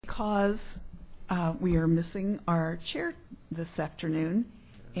because we are missing our chair this afternoon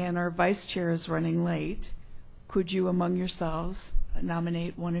and our vice chair is running late, could you among yourselves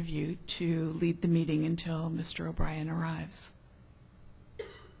nominate one of you to lead the meeting until Mr. O'Brien arrives?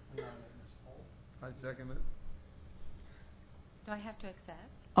 I second it. Do I have to accept?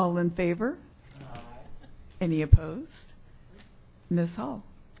 All in favor? Any opposed? Ms. Hall.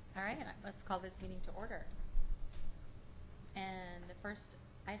 All right, let's call this meeting to order. And the first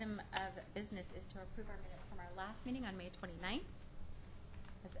item of business is to approve our minutes from our last meeting on May 29th.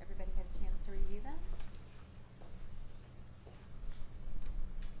 Has everybody had a chance to review them?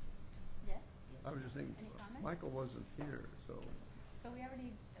 Yes? I was just thinking, Any comments? Michael wasn't here, so, So we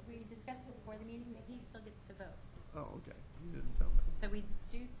discussed it before the meeting that he still gets to vote. oh, okay, you didn't tell me. So we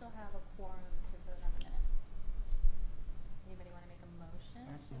do still have a quorum to vote on the minutes. Anybody want to make a motion?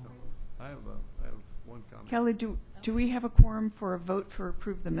 to approve? I have one comment. Kelly, do we have a quorum for a vote for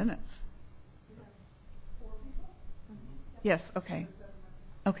approve the minutes? Yes, okay.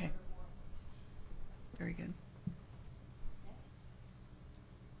 Okay. Very good.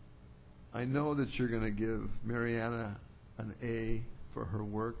 I know that you're going to give Mariana an A for her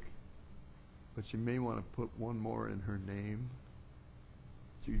work, but you may want to put one more in her name.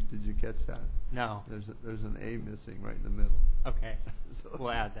 Did you catch that? No. There's an A missing right in the middle. Okay. So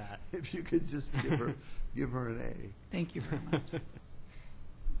We'll add that. if you could just give her an A. Thank you very much.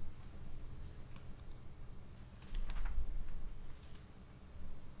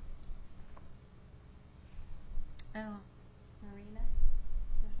 Oh, Marina,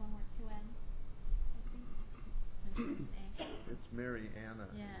 there's one more, two N's, I think. And A. It's Mary Anna.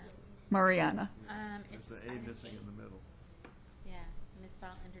 Yeah. Mariana, It's There's an A missing in the middle. Yeah, Ms.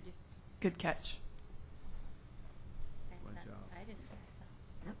 Dahl introduced. good catch. My job. I didn't think so.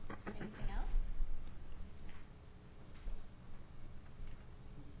 Anything else?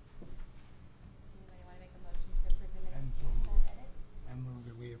 Anybody want to make a motion to approve the minutes? Edit? I move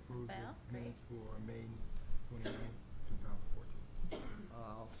that we approve Well, the minutes for May 29th, 2014.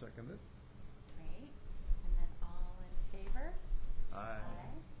 I'll second it. Great. And then all in favor? Aye.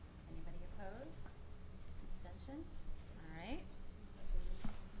 Anybody opposed? Abstentions? All right.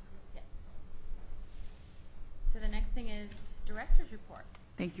 Yes. So the next thing is director's report.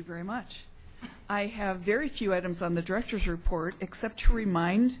 Thank you very much. I have very few items on the director's report, except to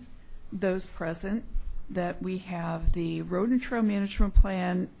remind those present that we have the Road and Trail Management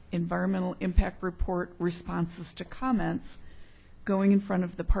Plan Environmental Impact Report responses to comments going in front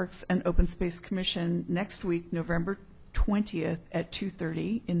of the Parks and Open Space Commission next week, November 20th at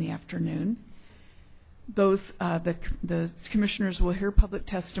 2:30 in the afternoon. Those the commissioners will hear public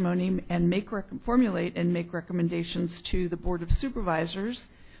testimony and formulate and make recommendations to the Board of Supervisors,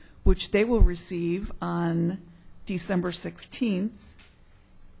 which they will receive on December 16th,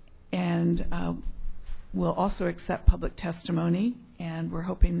 and we'll also accept public testimony, and we're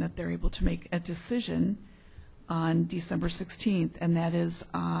hoping that they're able to make a decision on December 16th, and that is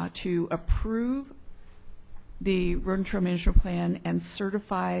to approve the Road and Trail Management Plan and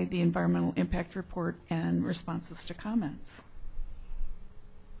certify the Environmental Impact Report and responses to comments.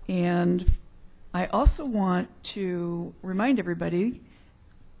 And I also want to remind everybody,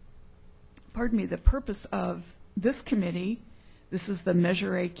 the purpose of this committee, this is the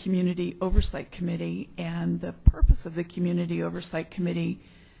Measure A Community Oversight Committee, and the purpose of the Community Oversight Committee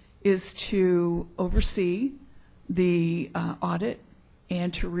is to oversee the audit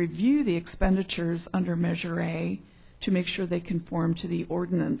and to review the expenditures under Measure A to make sure they conform to the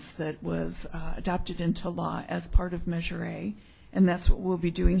ordinance that was adopted into law as part of Measure A, and that's what we'll be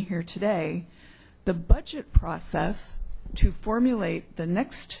doing here today. The budget process to formulate the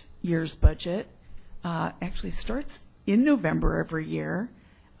next year's budget actually starts in November every year.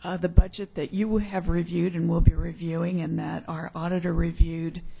 The budget that you have reviewed and will be reviewing and that our auditor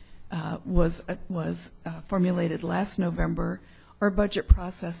reviewed was formulated last November. Our budget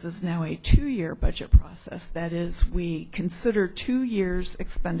process is now a 2-year budget process. That is, we consider 2 years'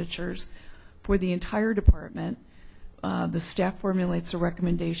 expenditures for the entire department. The staff formulates a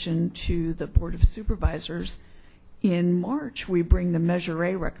recommendation to the Board of Supervisors. In March, we bring the Measure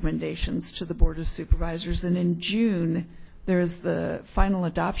A recommendations to the Board of Supervisors, and in June, there's the final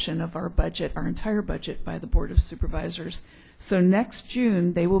adoption of our budget, our entire budget, by the Board of Supervisors. So next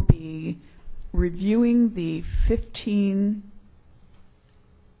June, they will be reviewing the 15-16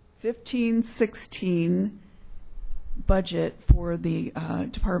 budget for the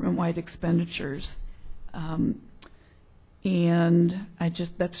department-wide expenditures. And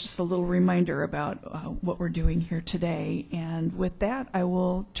that's just a little reminder about what we're doing here today. And with that, I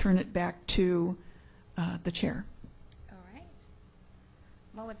will turn it back to the chair. All right.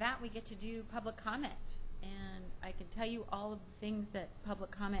 Well, with that, we get to do public comment. And I can tell you all of the things that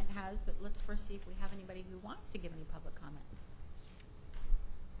public comment has, but let's first see if we have anybody who wants to give any public comment.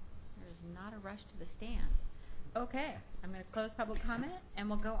 There is not a rush to the stand. Okay, I'm going to close public comment, and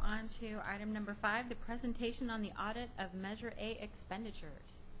we'll go on to item number 5, the presentation on the audit of Measure A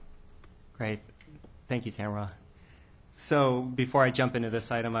expenditures. Great. Thank you, Tamara. So before I jump into this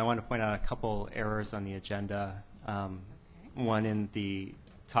item, I want to point out a couple errors on the agenda. One in the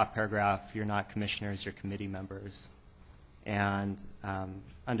top paragraph, you're not commissioners, you're committee members. And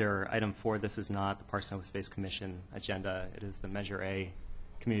under item 4, this is not the Parks and Open Space Commission agenda. It is the Measure A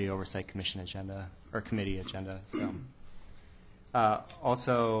Community Oversight Commission agenda, or committee agenda. So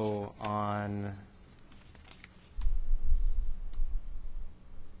also on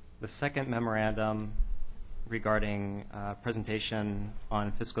the second memorandum regarding presentation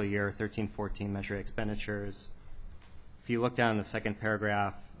on fiscal year 13-14 Measure A expenditures, if you look down in the second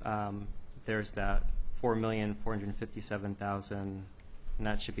paragraph, there's that $4,457,000, and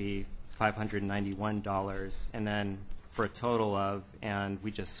that should be $591, and then for a total of, and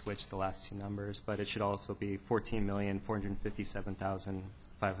we just switched the last two numbers, but it should also be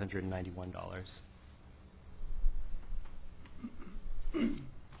 $14,457,591.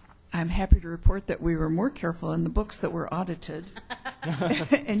 I'm happy to report that we were more careful in the books that were audited,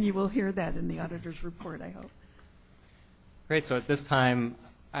 and you will hear that in the auditor's report, I hope. Great. So at this time,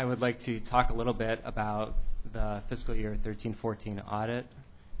 I would like to talk a little bit about the fiscal year 13-14 audit.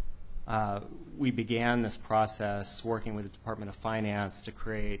 We began this process working with the Department of Finance to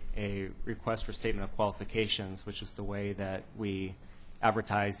create a request for statement of qualifications, which is the way that we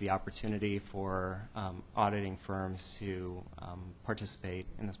advertise the opportunity for auditing firms to participate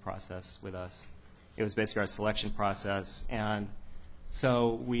in this process with us. It was basically our selection process. And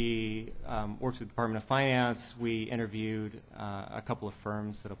so we worked with the Department of Finance. We interviewed a couple of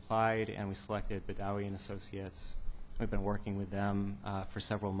firms that applied, and we selected Badawi and Associates. We've been working with them for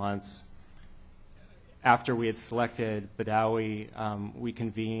several months. After we had selected Badawi, we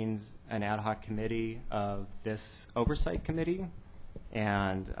convened an ad hoc committee of this oversight committee,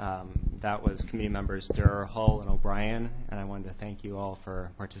 and that was committee members Durr, Hull, and O'Brien, and I wanted to thank you all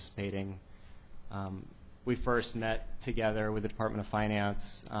for participating. We first met together with the Department of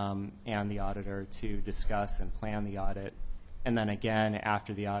Finance and the auditor to discuss and plan the audit, and then again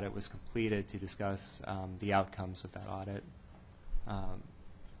after the audit was completed to discuss the outcomes of that audit.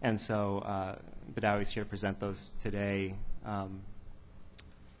 And so Badawi is here to present those today.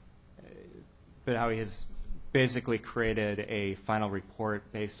 Badawi has basically created a final report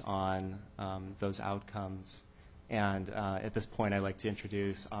based on those outcomes. And at this point, I'd like to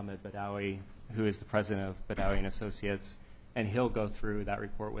introduce Ahmed Badawi, who is the president of Badawi and Associates, and he'll go through that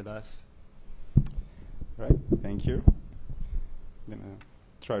report with us. Right, thank you. I'm going to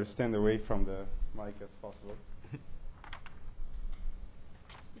try to stand away from the mic as possible.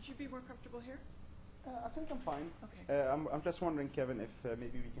 Would you be more comfortable here? I think I'm fine. Okay. I'm just wondering, Kevin, if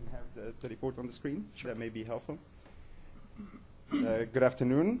maybe we can have the report on the screen. Sure. That may be helpful. Good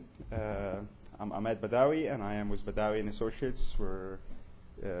afternoon. I'm Ahmed Badawi, and I am with Badawi and Associates. We're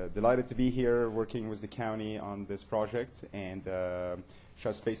delighted to be here working with the county on this project, and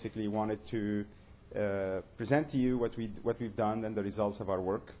just basically wanted to present to you what we've done and the results of our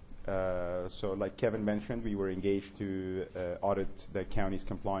work. So like Kevin mentioned, we were engaged to audit the county's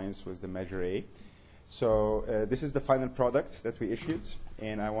compliance with the Measure A. So this is the final product that we issued,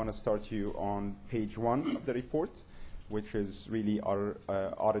 and I want to start you on page 1 of the report, which is really our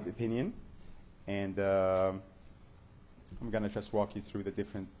audit opinion. And I'm going to just walk you through the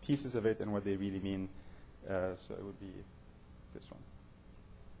different pieces of it and what they really mean. So it would be this one.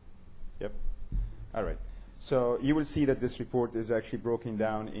 Yep. All right. So you will see that this report is actually broken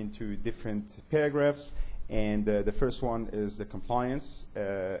down into different paragraphs. And the first one is the compliance.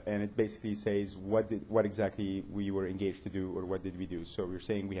 And it basically says what exactly we were engaged to do, or what did we do. So we're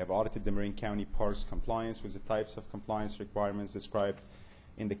saying we have audited the Marin County Parks compliance with the types of compliance requirements described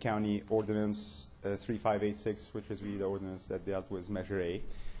in the county ordinance 3586, which is really the ordinance that dealt with Measure A.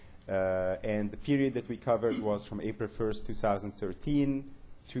 And the period that we covered was from April 1st, 2013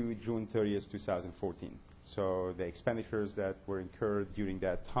 to June 30th, 2014. So the expenditures that were incurred during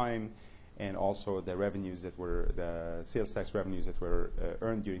that time, and also the revenues that were, the sales tax revenues that were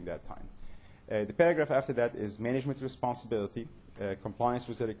earned during that time. The paragraph after that is management responsibility. Compliance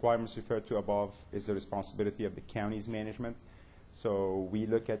with the requirements referred to above is the responsibility of the county's management. So we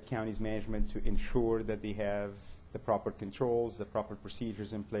look at county's management to ensure that they have the proper controls, the proper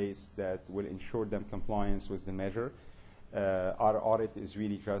procedures in place that will ensure them compliance with the measure. Our audit is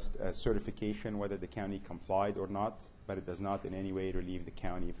really just a certification whether the county complied or not, but it does not in any way relieve the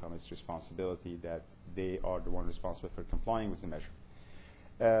county from its responsibility that they are the one responsible for complying with the measure.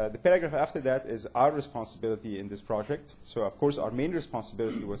 The paragraph after that is our responsibility in this project. So, of course, our main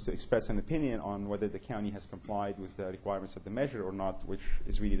responsibility was to express an opinion on whether the county has complied with the requirements of the measure or not, which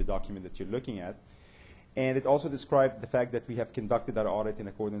is really the document that you're looking at. And it also described the fact that we have conducted our audit in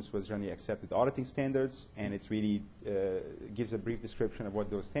accordance with generally accepted auditing standards, and it really gives a brief description of what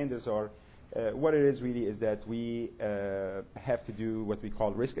those standards are. What it is really is that we have to do what we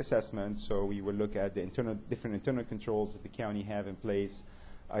call risk assessment. So we will look at the different internal controls that the county have in place,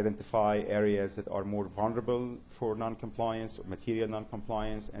 identify areas that are more vulnerable for noncompliance or material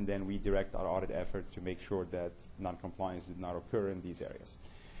noncompliance, and then we direct our audit effort to make sure that noncompliance did not occur in these areas.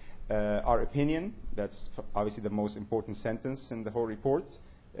 Our opinion, that's obviously the most important sentence in the whole report.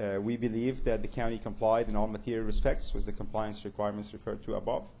 We believe that the county complied in all material respects with the compliance requirements referred to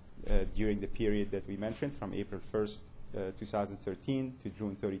above during the period that we mentioned from April 1st, 2013 to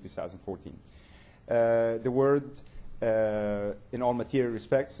June 30, 2014. The word in all material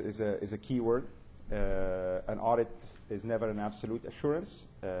respects is a key word. An audit is never an absolute assurance.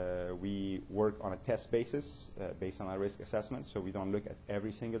 We work on a test basis based on our risk assessment, so we don't look at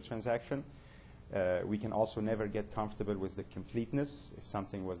every single transaction. We can also never get comfortable with the completeness. If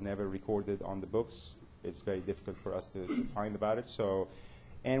something was never recorded on the books, it's very difficult for us to find about it. So,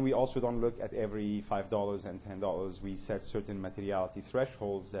 and we also don't look at every $5 and $10. We set certain materiality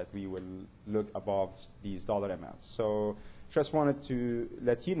thresholds that we will look above these dollar amounts. So just wanted to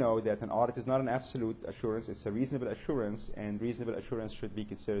let you know that an audit is not an absolute assurance. It's a reasonable assurance, and reasonable assurance should be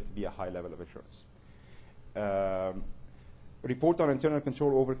considered to be a high level of assurance. Report on internal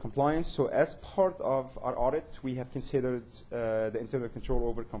control over compliance. So as part of our audit, we have considered the internal control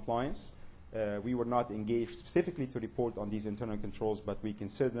over compliance. We were not engaged specifically to report on these internal controls, but we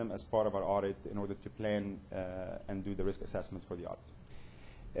consider them as part of our audit in order to plan and do the risk assessment for the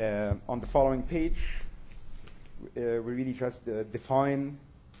audit. On the following page, we really just define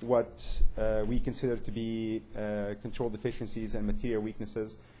what we consider to be control deficiencies and material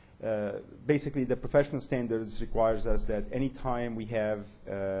weaknesses. Basically, the professional standards requires us that any time we have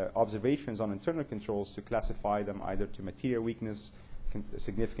observations on internal controls to classify them either to material weakness,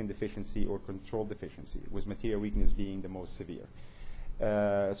 significant deficiency, or control deficiency, with material weakness being the most severe.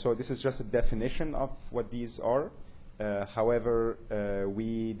 So this is just a definition of what these are. However,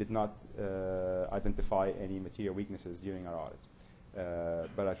 we did not identify any material weaknesses during our audit.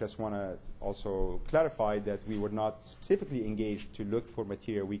 But I just want to also clarify that we were not specifically engaged to look for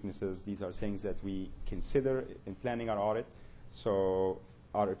material weaknesses. These are things that we consider in planning our audit. So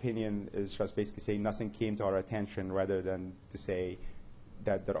our opinion is just basically saying nothing came to our attention rather than to say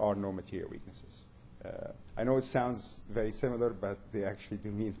that there are no material weaknesses. I know it sounds very similar, but they actually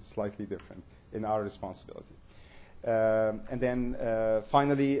do mean slightly different in our responsibility. And then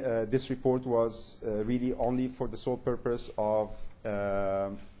finally, this report was really only for the sole purpose of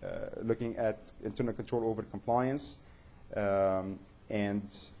looking at internal control over compliance and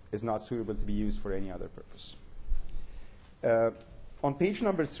is not suitable to be used for any other purpose. On page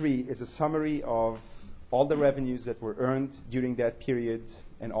number 3 is a summary of all the revenues that were earned during that period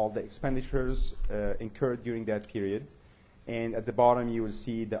and all the expenditures incurred during that period. And at the bottom, you will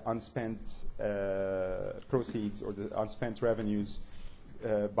see the unspent proceeds or the unspent revenues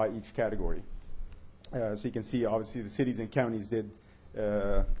by each category. So you can see, obviously, the cities and counties did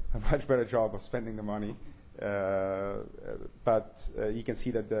a much better job of spending the money. But you can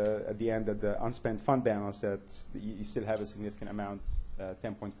see that at the end of the unspent fund balance, that you still have a significant amount,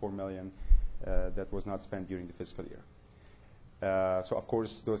 10.4 million, that was not spent during the fiscal year. So, of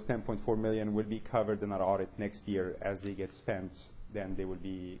course, those 10.4 million will be covered in our audit next year as they get spent. Then they will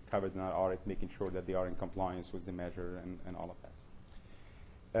be covered in our audit, making sure that they are in compliance with the measure and all of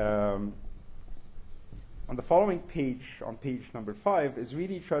that. On the following page, on page number 5, is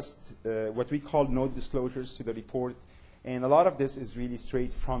really just what we call note disclosures to the report. And a lot of this is really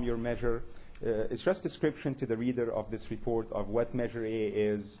straight from your measure. It's just description to the reader of this report of what Measure A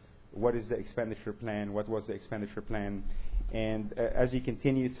is, what is the expenditure plan, what was the expenditure plan. And as you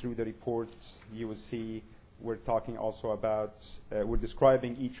continue through the report, you will see we're talking also about, we're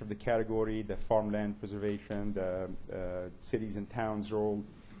describing each of the category, the farmland preservation, the cities and towns role.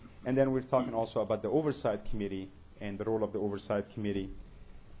 And then we're talking also about the Oversight Committee and the role of the Oversight Committee.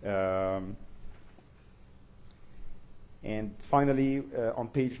 And finally, on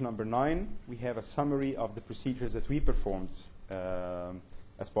page number 9, we have a summary of the procedures that we performed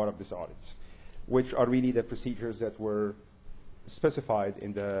as part of this audit, which are really the procedures that were specified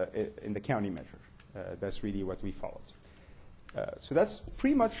in the county measure. That's really what we followed. So that's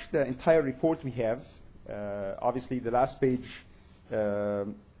pretty much the entire report we have. Obviously, the last page,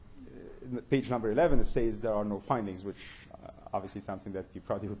 page number 11, it says there are no findings, which obviously something that you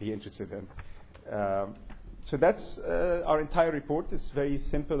probably would be interested in. So that's our entire report. It's very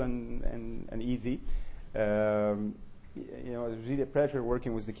simple and easy. You know, it was really a pleasure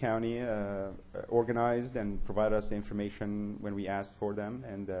working with the county, organized and provided us the information when we asked for them,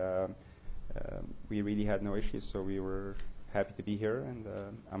 and we really had no issues, so we were happy to be here, and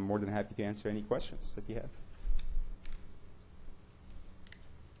I'm more than happy to answer any questions that you have.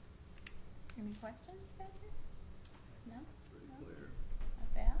 Any questions, Patrick? No?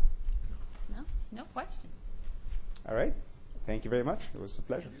 Not bad? No? No questions. All right. Thank you very much. It was a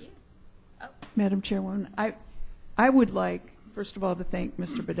pleasure. Thank you. Oh, Madam Chairwoman, I would like, first of all, to thank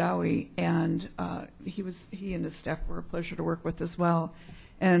Mr. Badawi, and he and his staff were a pleasure to work with as well.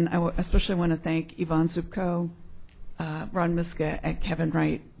 And I especially want to thank Yvonne Zupko, Ron Miska, and Kevin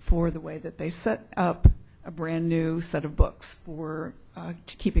Wright for the way that they set up a brand new set of books for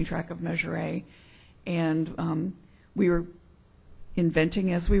keeping track of Measure A. And we were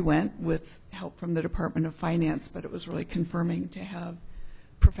inventing as we went with help from the Department of Finance, but it was really confirming to have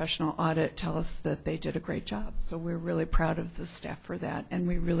professional audit tell us that they did a great job. So we're really proud of the staff for that, and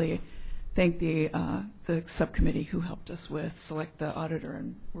we really thank the subcommittee who helped us with select the auditor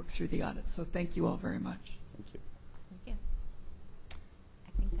and work through the audit. So thank you all very much. Thank you. thank you.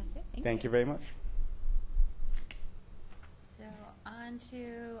 I think that's it. Thank you very much. So on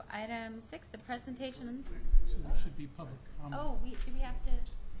to item 6, the presentation. So there should be public comment Oh, do we have to?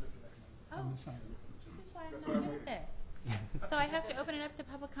 Oh, on this this item. is why I'm not good at this. So I have to open it up to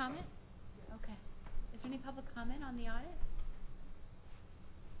public comment? Okay. Is there any public comment on the audit?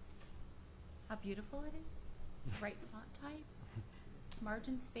 How beautiful it is? Right font type?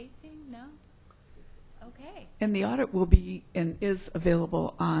 Margin spacing? No? Okay. And the audit will be and is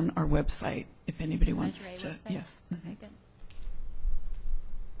available on our website if anybody wants Measure A to. website? Yes. Okay, good.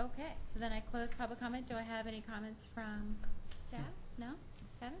 Okay, so then I close public comment. Do I have any comments from staff? No?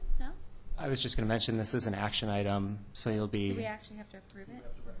 Kevin? No? I was just going to mention this is an action item, so you'll Do we be actually have to approve it?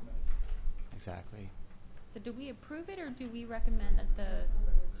 exactly. So do we approve it, or do we recommend that the?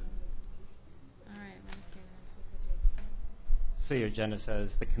 All right, let me see. What I'm supposed to do. So your agenda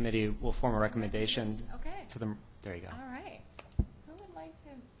says the committee will form a recommendation Okay. to the. There you go. All right. Who would like to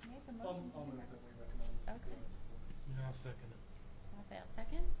make a motion? I'll move that we recommend. Okay. Yeah, I'll second it. Raphael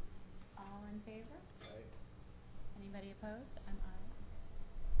seconds. All in favor? Anybody opposed? I'm aye.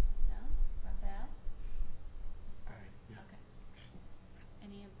 No? Raphael? Aye, yeah. Okay.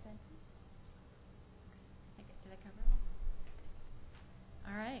 Any abstentions? Okay. Did I cover it all?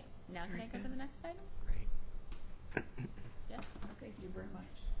 All right. Now can Very I go to good. the next item? Great. Yes? Thank you very much.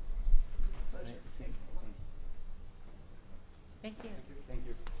 Thank you. Thank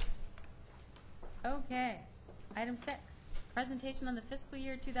you. Okay. Item 6, presentation on the fiscal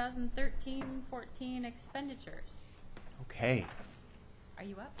year 2013-14 expenditures. Okay, Are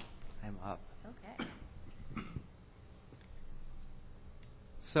you up? I'm up. Okay.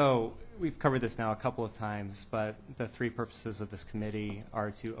 So we've covered this now a couple of times, but the three purposes of this committee are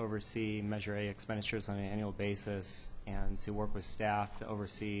to oversee Measure A expenditures on an annual basis and to work with staff to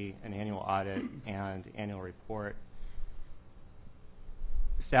oversee an annual audit and annual report.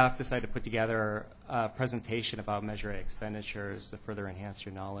 Staff decided to put together a presentation about Measure A expenditures to further enhance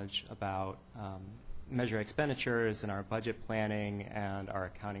your knowledge about Measure A expenditures and our budget planning and our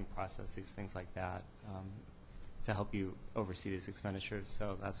accounting processes, things like that, to help you oversee these expenditures.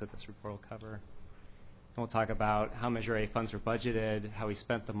 So that's what this report will cover. And we'll talk about how Measure A funds were budgeted, how we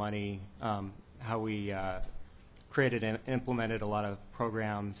spent the money, how we created and implemented a lot of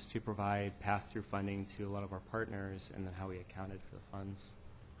programs to provide pass-through funding to a lot of our partners, and then how we accounted for the funds.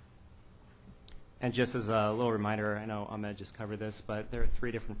 And just as a little reminder, I know Ahmed just covered this, but there are 3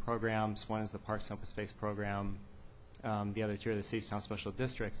 different programs. One is the Parks and Open Space Program. The other 2 are the Cities, Town Special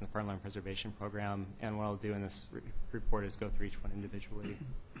Districts and the Farmland Preservation Program. And what I'll do in this report is go through each one individually.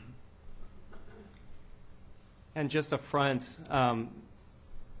 And just up front,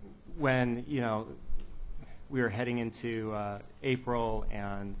 when we were heading into April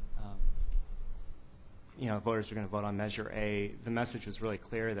and voters were going to vote on Measure A, the message was really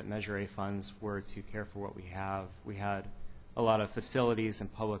clear that Measure A funds were to care for what we have. We had a lot of facilities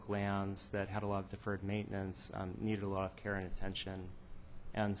and public lands that had a lot of deferred maintenance, needed a lot of care and attention.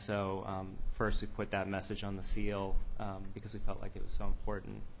 And so first we put that message on the seal because we felt like it was so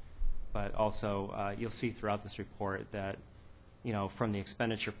important. But also you'll see throughout this report that from the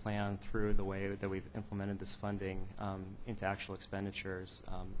expenditure plan through the way that we've implemented this funding into actual expenditures,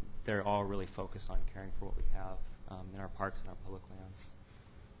 they're all really focused on caring for what we have. in our parks and our public lands.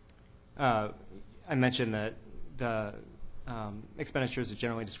 I mentioned that the expenditures are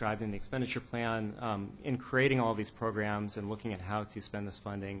generally described in the expenditure plan. In creating all these programs and looking at how to spend this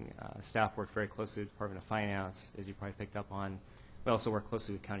funding, staff worked very closely with the Department of Finance, as you probably picked up on. We also work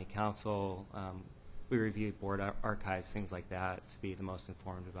closely with County Council. We reviewed board archives, things like that, to be the most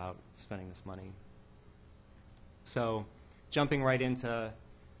informed about spending this money. So jumping right into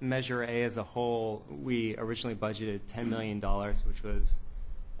Measure A as a whole, we originally budgeted $10 million, which was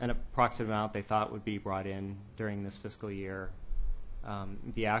an approximate amount they thought would be brought in during this fiscal year.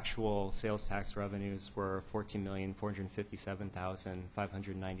 The actual sales tax revenues were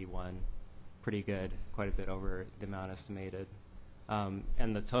 $14,457,591. Pretty good, quite a bit over the amount estimated.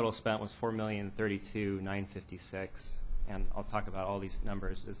 And the total spent was $4,032,956. And I'll talk about all these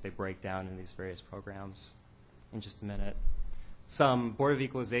numbers as they break down in these various programs in just a minute. Some Board of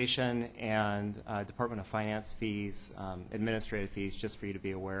Equalization and Department of Finance fees, administrative fees, just for you to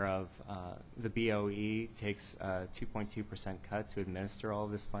be aware of. The BOE takes a 2.2% cut to administer all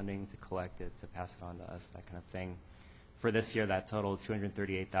of this funding, to collect it, to pass it on to us, that kind of thing. For this year, that totaled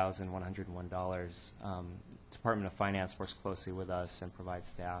 $238,101. Department of Finance works closely with us and provides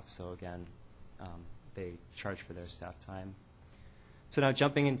staff, so again, they charge for their staff time. So now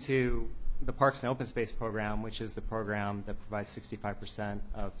jumping into the Parks and Open Space Program, which is the program that provides 65%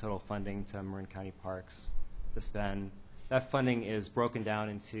 of total funding to Marin County Parks to spend. That funding is broken down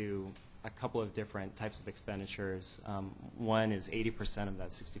into a couple of different types of expenditures. One is 80% of that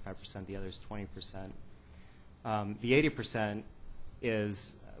 65%, the other is 20%. The 80%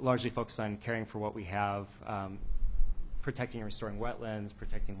 is largely focused on caring for what we have, protecting and restoring wetlands,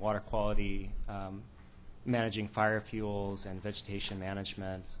 protecting water quality, managing fire fuels and vegetation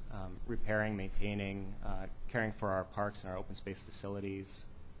management, repairing, maintaining, caring for our parks and our open space facilities,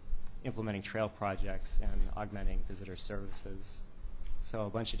 implementing trail projects, and augmenting visitor services. So a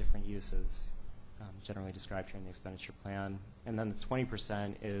bunch of different uses generally described here in the expenditure plan. And then the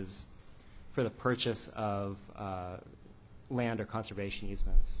 20% is for the purchase of land or conservation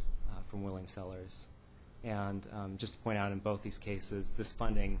easements from willing sellers. And just to point out, in both these cases, this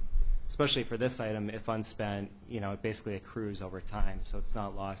funding, especially for this item, if unspent, it basically accrues over time, so it's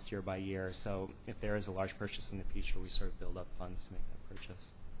not lost year by year. So if there is a large purchase in the future, we sort of build up funds to make that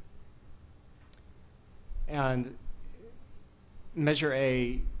purchase. And Measure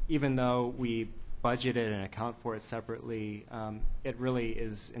A, even though we budgeted and account for it separately, it really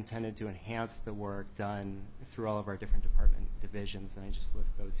is intended to enhance the work done through all of our different department divisions, and I just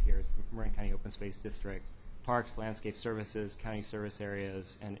list those here as the Marin County Open Space District, Parks, Landscape Services, County Service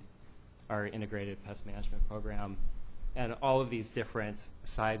Areas, and our integrated pest management program. And all of these different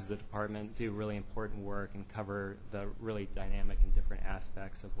sides of the department do really important work and cover the really dynamic and different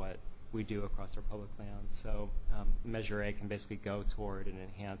aspects of what we do across our public lands. So Measure A can basically go toward and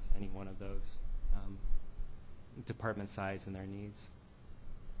enhance any one of those department sides and their needs.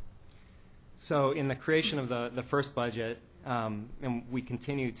 So in the creation of the first budget, and we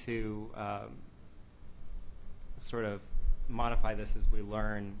continue to sort of modify this as we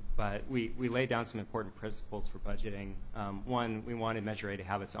learn, but we laid down some important principles for budgeting. One, we wanted Measure A to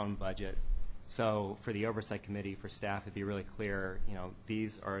have its own budget. So for the Oversight Committee, for staff, it'd be really clear,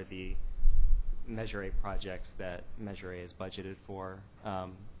 these are the Measure A projects that Measure A is budgeted for.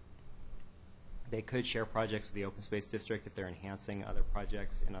 They could share projects with the Open Space District if they're enhancing other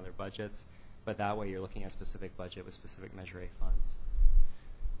projects in other budgets, but that way you're looking at a specific budget with specific Measure A funds.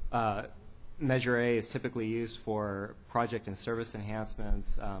 Measure A is typically used for project and service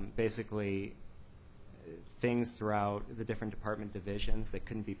enhancements, basically things throughout the different department divisions that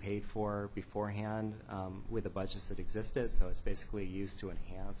couldn't be paid for beforehand with the budgets that existed, so it's basically used to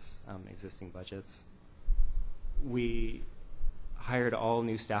enhance existing budgets. We hired all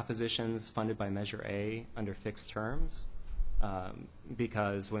new staff positions funded by Measure A under fixed terms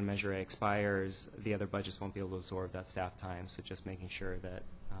because when Measure A expires, the other budgets won't be able to absorb that staff time, so just making sure that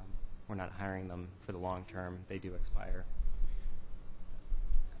we're not hiring them for the long term. They do expire.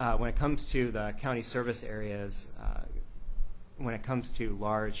 When it comes to the county service areas, when it comes to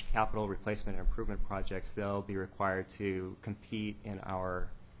large capital replacement and improvement projects, they'll be required to compete in our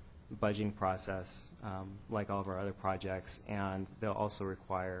budgeting process, like all of our other projects, and they'll also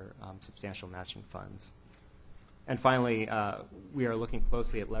require substantial matching funds. And finally, we are looking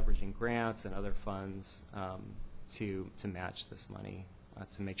closely at leveraging grants and other funds to match this money,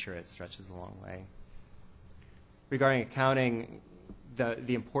 to make sure it stretches a long way. Regarding accounting,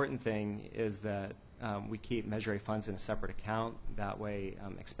 the important thing is that we keep Measure A funds in a separate account. That way,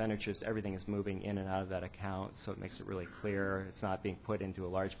 expenditures, everything is moving in and out of that account, so it makes it really clear. It's not being put into a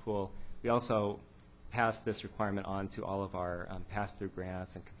large pool. We also passed this requirement on to all of our pass-through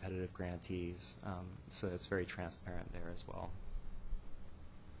grants and competitive grantees, so it's very transparent there as well.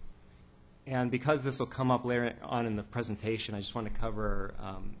 And because this will come up later on in the presentation, I just want to cover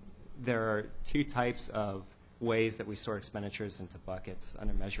there are two types of ways that we sort expenditures into buckets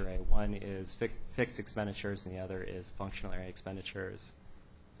under Measure A. One is fixed expenditures, and the other is functional area expenditures.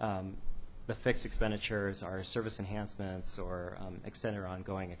 The fixed expenditures are service enhancements or extended or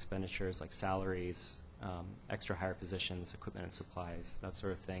ongoing expenditures like salaries, extra hire positions, equipment and supplies, that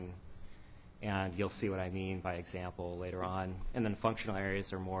sort of thing. And you'll see what I mean by example later on. And then functional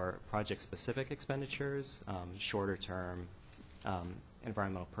areas are more project-specific expenditures, shorter term,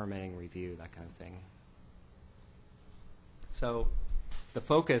 environmental permitting, review, that kind of thing. So the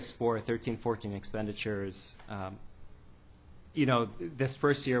focus for 13-14 expenditures, you know, this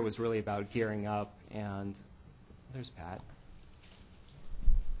first year was really about gearing up, and there's Pat.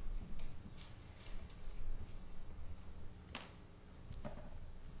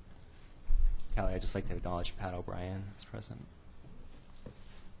 Kelly, I'd just like to acknowledge Pat O'Brien is present.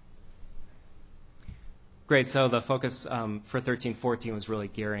 Great, so the focus for 13-14 was really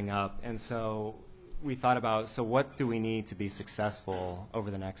gearing up, and so we thought about, so what do we need to be successful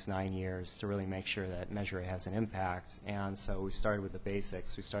over the next 9 years to really make sure that Measure A has an impact? And so we started with the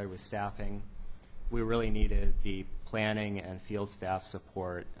basics. We started with staffing. We really needed the planning and field staff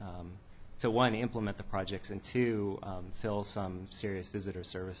support to, one, implement the projects, and two, fill some serious visitor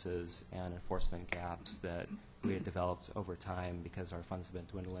services and enforcement gaps that we had developed over time because our funds have been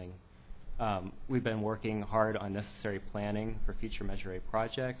dwindling. We've been working hard on necessary planning for future Measure A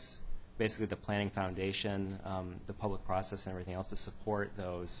projects, basically the planning foundation, the public process, and everything else to support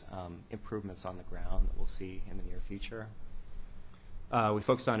those improvements on the ground that we'll see in the near future. We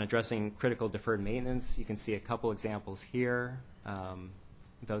focused on addressing critical deferred maintenance. You can see a couple examples here.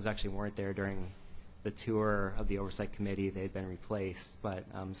 Those actually weren't there during the tour of the Oversight Committee. They had been replaced, but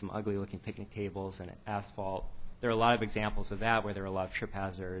some ugly-looking picnic tables and asphalt. There are a lot of examples of that where there are a lot of trip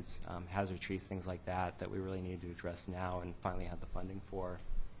hazards, hazard trees, things like that, that we really need to address now and finally have the funding for.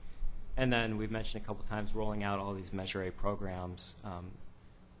 And then we've mentioned a couple times rolling out all these Measure A programs.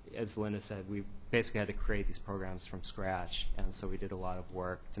 As Linda said, we basically had to create these programs from scratch, and so we did a lot of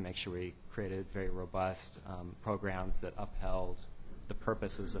work to make sure we created very robust programs that upheld the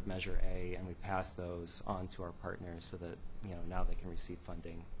purposes of Measure A, and we passed those on to our partners so that, you know, now they can receive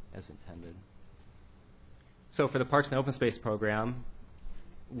funding as intended. So for the Parks and Open Space program,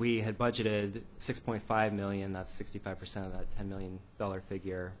 we had budgeted $6.5 million. That's 65% of that $10 million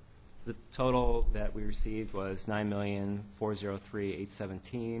figure. The total that we received was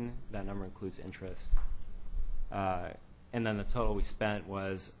 $9,403,817. That number includes interest. And then the total we spent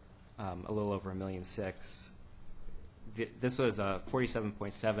was a little over $1.6 million. This was a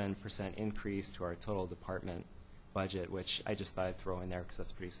 47.7% increase to our total department budget, which I just thought I'd throw in there because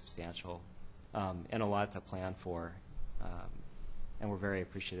that's pretty substantial, and a lot to plan for. And we're very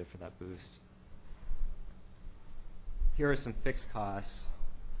appreciative for that boost. Here are some fixed costs.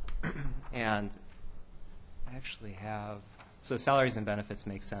 And I actually have, so salaries and benefits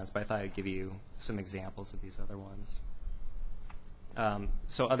make sense, but I thought I'd give you some examples of these other ones.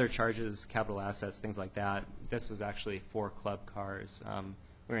 So other charges, capital assets, things like that. This was actually 4 club cars.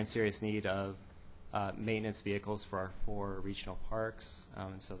 We're in serious need of maintenance vehicles for our 4 regional parks,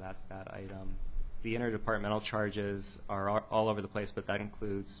 and so that's that item. The interdepartmental charges are all over the place, but that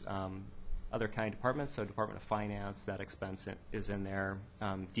includes other county departments, so Department of Finance, that expense is in there.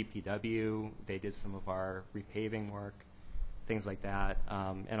 DPW, they did some of our repaving work, things like that,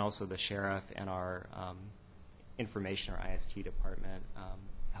 and also the sheriff and our information or IST department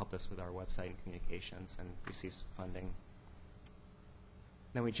helped us with our website and communications and received some funding.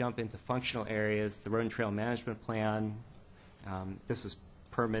 Then we jump into functional areas, the road and trail management plan. This is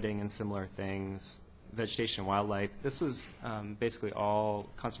permitting and similar things. Vegetation and wildlife. This was basically all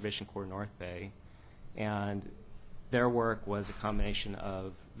Conservation Corps North Bay, and their work was a combination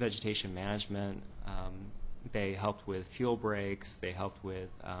of vegetation management. They helped with fuel breaks. They helped with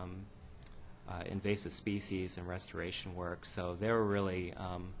invasive species and restoration work. So they were really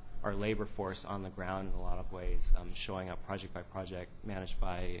our labor force on the ground in a lot of ways, showing up project by project, managed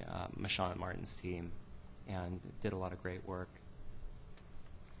by Michon and Martin's team, and did a lot of great work.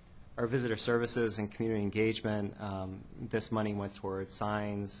 Our visitor services and community engagement, this money went towards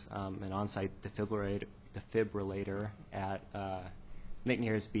signs, an on-site defibrillator at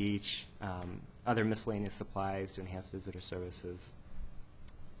McNair's Beach, other miscellaneous supplies to enhance visitor services.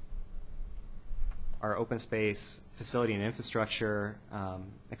 Our open space facility and infrastructure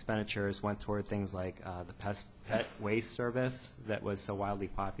expenditures went toward things like the pet waste service that was so wildly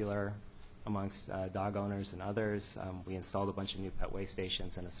popular, amongst dog owners and others. We installed a bunch of new pet waste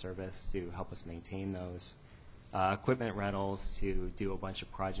stations and a service to help us maintain those. Equipment rentals to do a bunch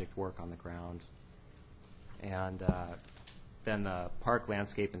of project work on the ground. And then the park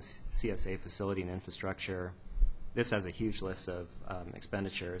landscape and CSA facility and infrastructure. This has a huge list of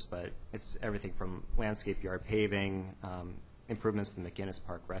expenditures, but it's everything from landscape yard paving, improvements to the McGinnis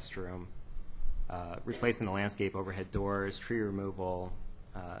Park restroom, replacing the landscape overhead doors, tree removal,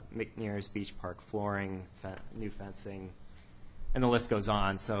 McNear's Beach Park flooring, new fencing, and the list goes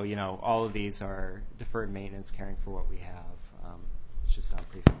on. So, you know, all of these are deferred maintenance, caring for what we have. It should sound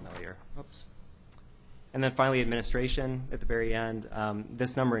pretty familiar. Oops. And then finally, administration at the very end.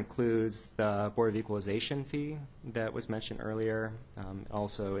 This number includes the Board of Equalization fee that was mentioned earlier. It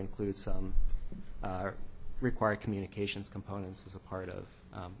also includes some required communications components as a part of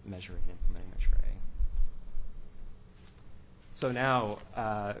Measure A and implementing Measure A. So now,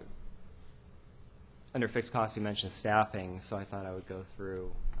 under fixed costs, you mentioned staffing, so I thought I would go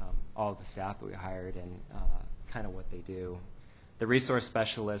through all of the staff that we hired and kind of what they do. The resource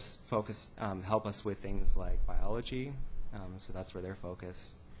specialists help us with things like biology, so that's where they're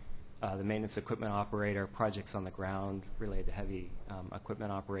focused. The maintenance equipment operator, projects on the ground related to heavy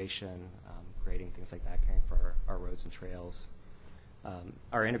equipment operation, grading, things like that, caring for our roads and trails.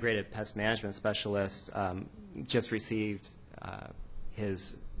 Our integrated pest management specialist just received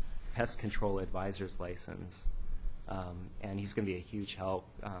his pest control advisor's license, and he's going to be a huge help,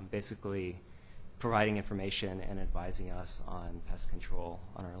 basically providing information and advising us on pest control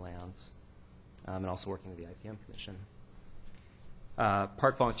on our lands, and also working with the IPM Commission.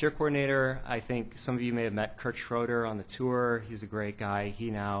 Park volunteer coordinator, I think some of you may have met Kurt Schroeder on the tour. He's a great guy. He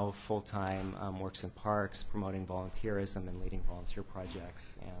now full-time works in parks, promoting volunteerism and leading volunteer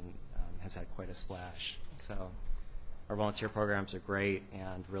projects, and has had quite a splash. So our volunteer programs are great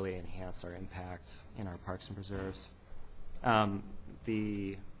and really enhance our impact in our parks and preserves.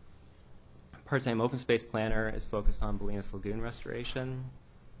 The part-time open space planner is focused on Bolinas Lagoon restoration.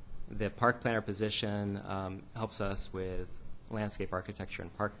 The park planner position helps us with landscape architecture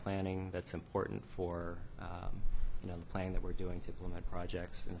and park planning. That's important for the planning that we're doing to implement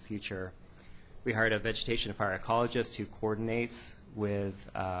projects in the future. We hired a vegetation and fire ecologist who coordinates with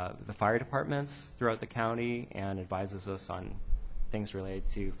the fire departments throughout the county and advises us on things related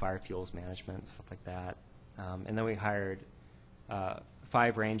to fire fuels management, stuff like that. And then we hired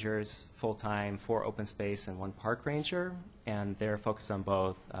 5 rangers full-time, 4 open space, and 1 park ranger, and they're focused on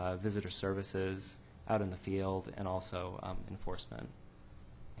both visitor services out in the field and also enforcement.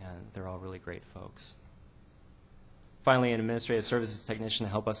 And they're all really great folks. Finally, an administrative services technician to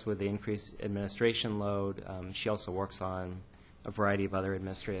help us with the increased administration load. She also works on a variety of other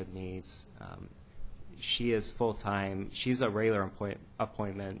administrative needs. She is full-time. She's a regular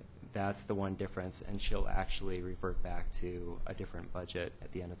appointment. That's the one difference, and she'll actually revert back to a different budget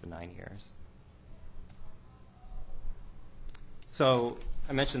at the end of the 9 years. So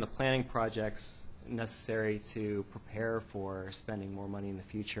I mentioned the planning projects necessary to prepare for spending more money in the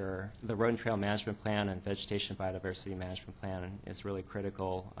future. The road and trail management plan and vegetation biodiversity management plan is really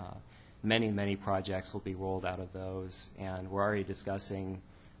critical. Many projects will be rolled out of those, and we're already discussing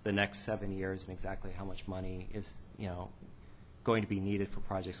the next 7 years and exactly how much money is going to be needed for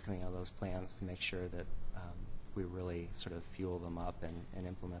projects coming out of those plans to make sure that we really sort of fuel them up and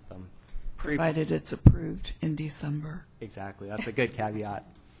implement them. Provided it's approved in December. Exactly. That's a good caveat.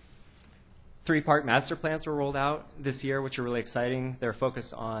 3 park master plans were rolled out this year, which are really exciting. They're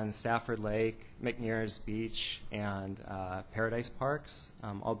focused on Stafford Lake, McNear's Beach, and Paradise Parks.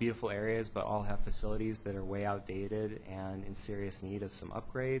 All beautiful areas, but all have facilities that are way outdated and in serious need of some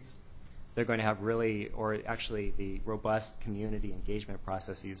upgrades. They're going to have the robust community engagement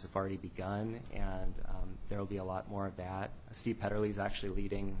processes have already begun, and there will be a lot more of that. Steve Petterly is actually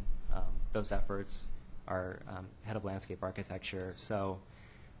leading those efforts, our head of landscape architecture. So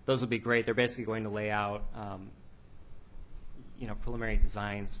those will be great. They're basically going to lay out preliminary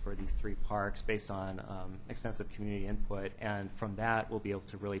designs for these 3 parks based on extensive community input, and from that we'll be able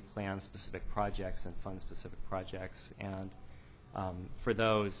to really plan specific projects and fund specific projects. And for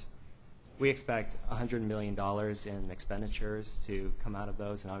those, we expect $100 million in expenditures to come out of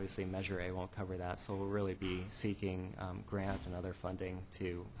those, and obviously Measure A won't cover that, so we'll really be seeking grant and other funding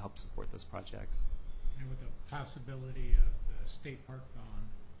to help support those projects. And with the possibility of the state park bond,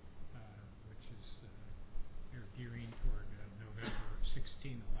 which is you're gearing toward November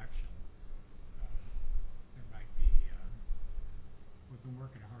 16 election, there might be, we've been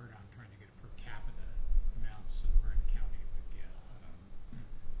working hard on trying to get per capita amounts, so Marin County would get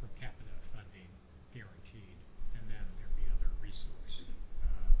per capita funding guaranteed, and then there'd be other resource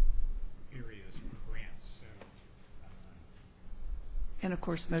And of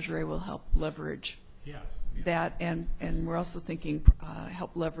course, Measure A will help leverage Yeah. that, and we're also thinking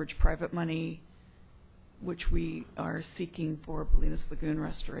help leverage private money, which we are seeking for Bolinas Lagoon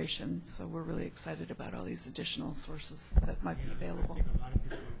restoration. So we're really excited about all these additional sources that might be Yeah, available. I think a lot of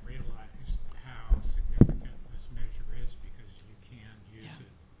people don't realize how significant this measure is because you can use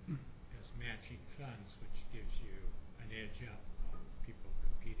it as matching funds, which gives you an edge up on people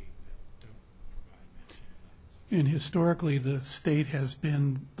competing that don't provide matching funds. And historically, the state has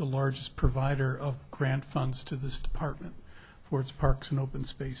been the largest provider of grant funds to this department for its parks and open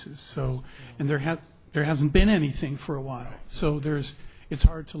spaces. So, and there hasn't been anything for a while. So it's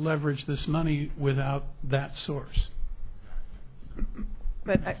hard to leverage this money without that source. Exactly. So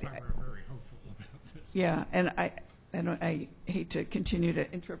But that's why we're very hopeful about this. yeah, and I hate to continue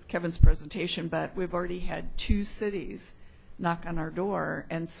to interrupt Kevin's presentation, but we've already had 2 cities knock on our door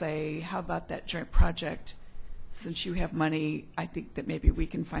and say, how about that joint project? Since you have money, I think that maybe we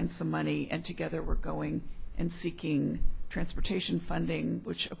can find some money, and together we're going and seeking transportation funding,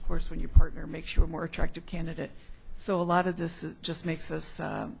 which of course when you partner makes you a more attractive candidate. So a lot of this just makes us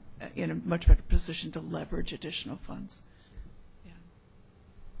in a much better position to leverage additional funds. Yeah.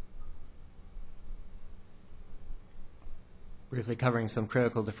 Briefly covering some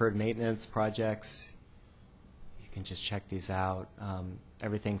critical deferred maintenance projects. You can just check these out.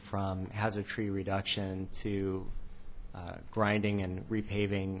 Everything from hazard tree reduction to grinding and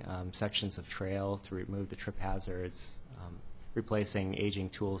repaving sections of trail to remove the trip hazards, replacing aging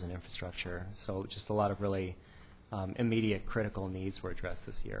tools and infrastructure. So just a lot of really immediate critical needs were addressed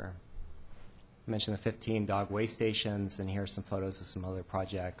this year. I mentioned the 15 dog waste stations, and here are some photos of some other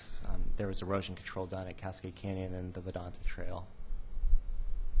projects. There was erosion control done at Cascade Canyon and the Vedanta Trail.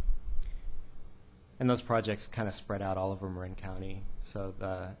 And those projects kind of spread out all over Marin County, so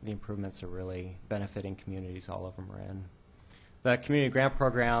the improvements are really benefiting communities all over Marin. The community grant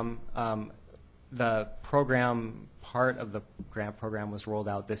program, the program part of the grant program was rolled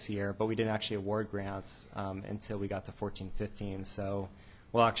out this year, but we didn't actually award grants until we got to 14-15. So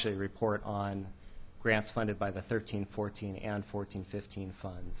we'll actually report on grants funded by the 13-14 and 14-15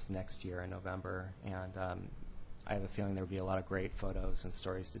 funds next year in November. And I have a feeling there will be a lot of great photos and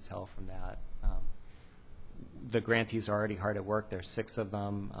stories to tell from that. The grantees are already hard at work. There's 6 of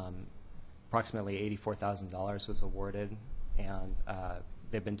them. Approximately $84,000 was awarded, and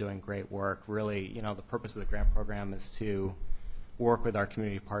they've been doing great work. Really, you know, the purpose of the grant program is to work with our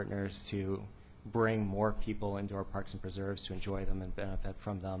community partners to bring more people into our parks and preserves to enjoy them and benefit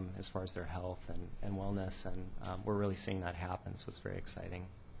from them as far as their health and wellness, and we're really seeing that happen, so it's very exciting.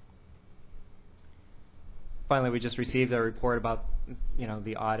 Finally, we just received a report about, you know,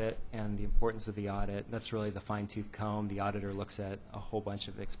 the audit and the importance of the audit. That's really the fine-tooth comb. The auditor looks at a whole bunch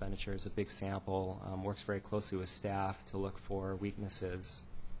of expenditures, a big sample, works very closely with staff to look for weaknesses.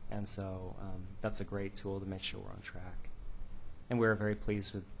 And so that's a great tool to make sure we're on track. And we're very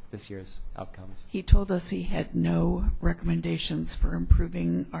pleased with this year's outcomes. He told us he had no recommendations for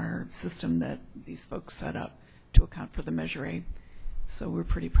improving our system that these folks set up to account for the Measure A. So we're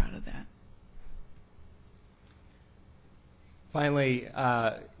pretty proud of that. Finally,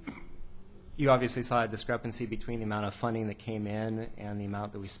 you obviously saw a discrepancy between the amount of funding that came in and the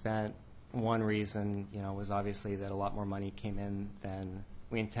amount that we spent. One reason, you know, was obviously that a lot more money came in than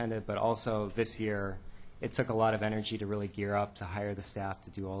we intended, but also this year it took a lot of energy to really gear up to hire the staff to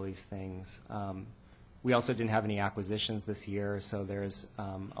do all these things. We also didn't have any acquisitions this year, so there's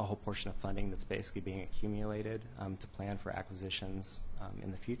a whole portion of funding that's basically being accumulated to plan for acquisitions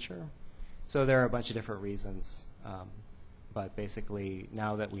in the future. So there are a bunch of different reasons. But basically,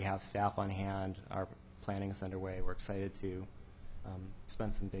 now that we have staff on hand, our planning is underway. We're excited to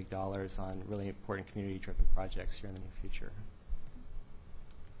spend some big dollars on really important community-driven projects here in the near future.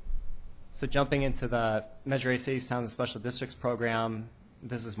 So jumping into the Measure A Cities, Towns, and Special Districts program,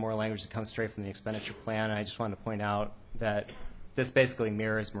 this is more language that comes straight from the expenditure plan. And I just wanted to point out that this basically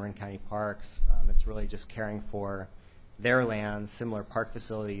mirrors Marin County Parks. It's really just caring for their lands, similar park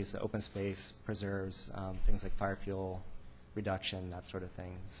facilities, open space, preserves, things like fire fuel reduction, that sort of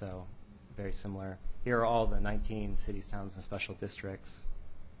thing. So very similar. Here are all the 19 cities, towns, and special districts.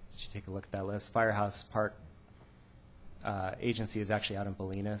 You should take a look at that list. Firehouse Park Agency is actually out in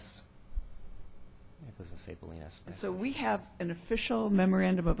Bolinas. It doesn't say Bolinas. And so we have an official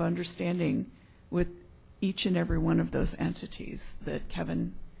memorandum of understanding with each and every one of those entities that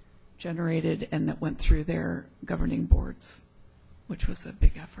Kevin generated and that went through their governing boards, which was a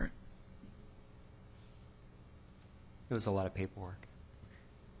big effort. It was a lot of paperwork.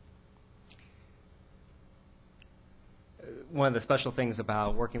 one of the special things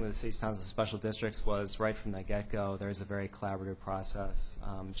about working with the cities, towns, and special districts was right from the get-go, there's a very collaborative process.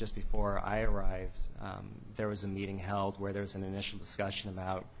 Just before I arrived, there was a meeting held where there was an initial discussion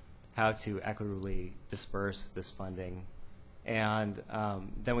about how to equitably disperse this funding. And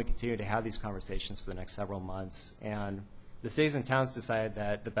then we continued to have these conversations for the next several months. And the cities and towns decided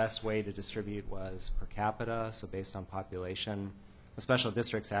that the best way to distribute was per capita, so based on population. The special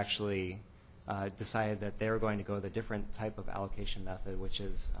districts actually decided that they were going to go with a different type of allocation method, which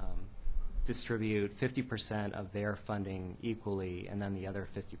is distribute 50% of their funding equally and then the other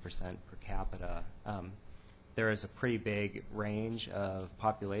 50% per capita. There is a pretty big range of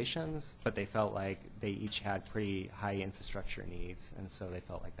populations, but they felt like they each had pretty high infrastructure needs, and so they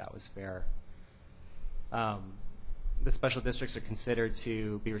felt like that was fair. The special districts are considered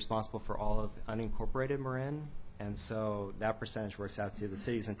to be responsible for all of unincorporated Marin, and so that percentage works out to the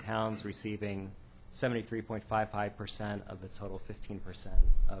cities and towns receiving 73.55% of the total 15%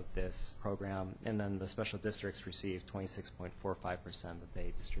 of this program, and then the special districts receive 26.45% that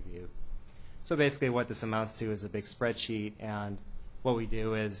they distribute. So basically what this amounts to is a big spreadsheet, and what we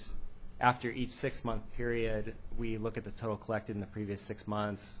do is after each 6-month period, we look at the total collected in the previous 6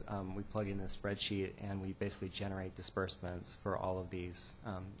 months, we plug in the spreadsheet, and we basically generate disbursements for all of these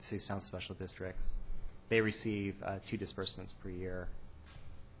cities, towns, special districts. They receive 2 disbursements per year.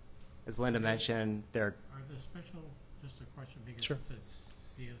 As Linda mentioned, Are the special, just a question, because Sure. it says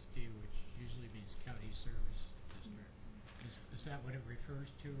CSD, which usually means County Service District. Is that what it refers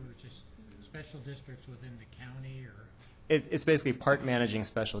to, or just special districts within the county, or? it's basically part managing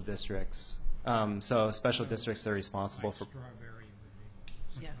special districts. So special districts are responsible Like for Strawberry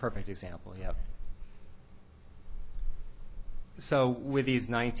would be. Yes. perfect example, yep. So with these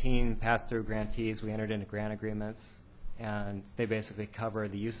 19 pass-through grantees, we entered into grant agreements, and they basically cover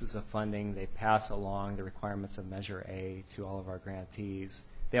the uses of funding. They pass along the requirements of Measure A to all of our grantees.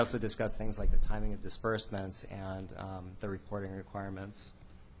 They also discuss things like the timing of disbursements and the reporting requirements.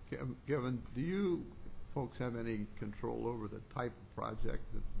 Kevin, do you folks have any control over the type of project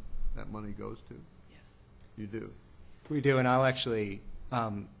that that money goes to? Yes. You do? We do, and I'll actually,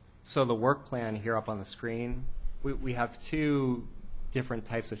 so the work plan here up on the screen, we have 2 different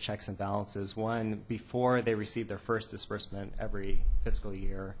types of checks and balances. One, before they receive their first disbursement every fiscal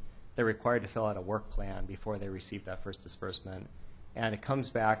year, they're required to fill out a work plan before they receive that first disbursement. And it comes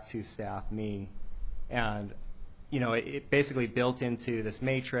back to staff, me, and it basically built into this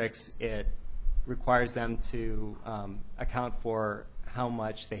matrix, it requires them to account for how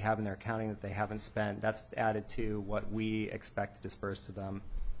much they have in their accounting that they haven't spent. That's added to what we expect to disperse to them.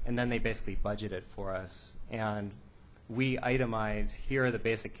 And then they basically budget it for us. And we itemize, here are the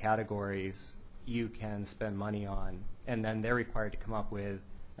basic categories you can spend money on. And then they're required to come up with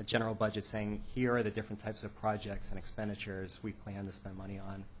a general budget saying, here are the different types of projects and expenditures we plan to spend money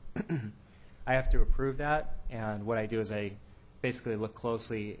on. I have to approve that. And what I do is I basically look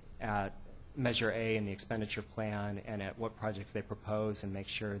closely at Measure A in the expenditure plan and at what projects they propose and make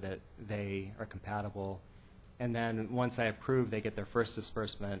sure that they are compatible. And then once I approve, they get their first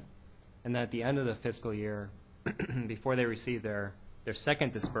disbursement. And then at the end of the fiscal year, before they receive their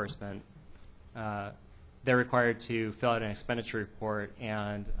second disbursement, they're required to fill out an expenditure report,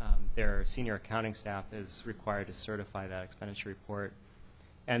 and their senior accounting staff is required to certify that expenditure report.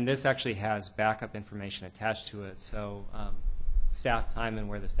 And this actually has backup information attached to it. So staff time and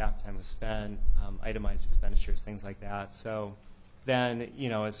where the staff time was spent, itemized expenditures, things like that. So then,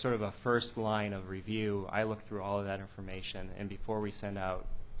 as sort of a first line of review, I look through all of that information, and before we send out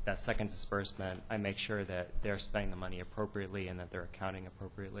that second disbursement, I make sure that they're spending the money appropriately and that they're accounting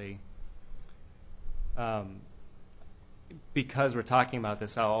appropriately. Because we're talking about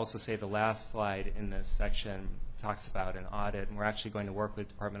this, I'll also say the last slide in this section talks about an audit, and we're actually going to work with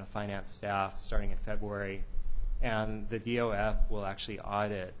Department of Finance staff starting in February, and the DOF will actually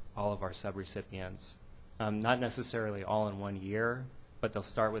audit all of our subrecipients. Not necessarily all in one year, but they'll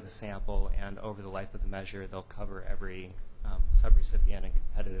start with a sample, and over the life of the measure, they'll cover every subrecipient and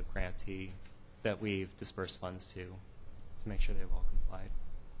competitive grantee that we've dispersed funds to make sure they've all complied.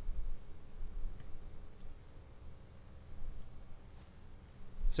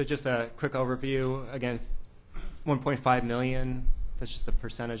 So just a quick overview. Again, 1.5 million, that's just a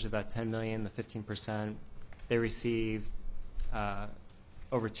percentage of that 10 million, the 15%. They received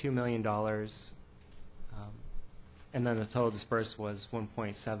over $2 million. And then the total dispersed was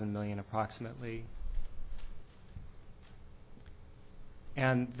 1.7 million approximately.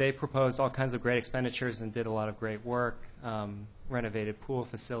 And they proposed all kinds of great expenditures and did a lot of great work, renovated pool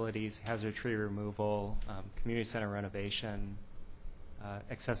facilities, hazard tree removal, community center renovation,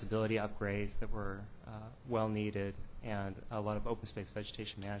 accessibility upgrades that were well needed, and a lot of open space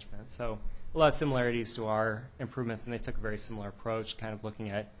vegetation management. So a lot of similarities to our improvements, and they took a very similar approach, kind of looking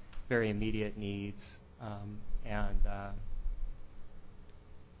at very immediate needs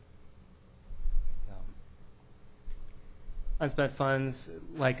unspent funds.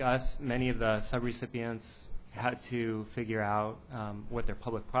 Like us, many of the subrecipients had to figure out what their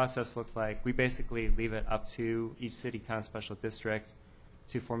public process looked like. We basically leave it up to each city, town, special district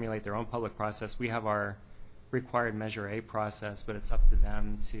to formulate their own public process. We have our required Measure A process, but it's up to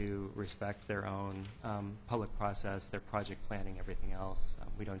them to respect their own public process, their project planning, everything else.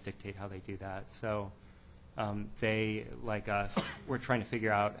 We don't dictate how they do that. So they, like us, we're trying to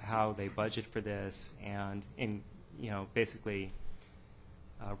figure out how they budget for this and basically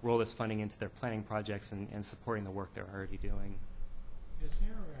roll this funding into their planning projects and supporting the work they're already doing. Is there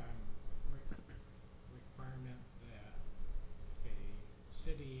a requirement that a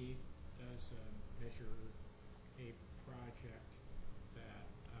city does a Measure A project that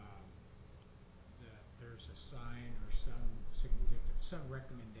there's a sign or some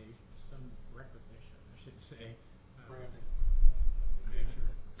recommendation, some recognition, I should say, measure?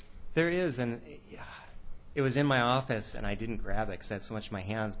 There is, and it was in my office, and I didn't grab it because I had so much in my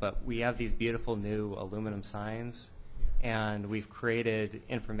hands, but we have these beautiful new aluminum signs, and we've created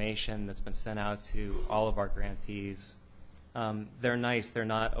information that's been sent out to all of our grantees. They're nice. They're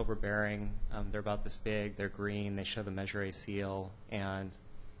not overbearing. They're about this big. They're green. They show the Measure A seal, and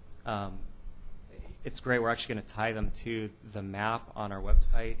it's great. We're actually going to tie them to the map on our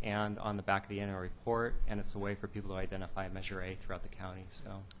website and on the back of the annual report, and it's a way for people to identify Measure A throughout the county. So,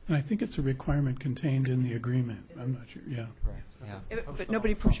 And I think it's a requirement contained in the agreement. I'm not sure, yeah. correct. Yeah. But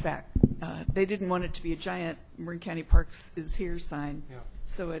nobody pushed back. They didn't want it to be a giant Marin County Parks is here sign. Yeah.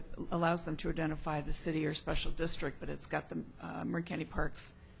 So it allows them to identify the city or special district, but it's got the Marin County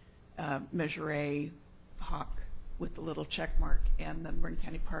Parks Measure A hawk with the little check mark and the Marin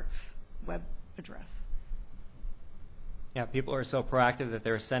County Parks web address. Yeah, people are so proactive that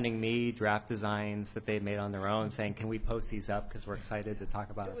they're sending me draft designs that they made on their own, saying, "Can we post these up? Because we're excited to talk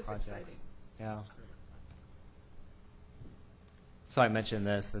about It our was projects." exciting. Yeah. So I mentioned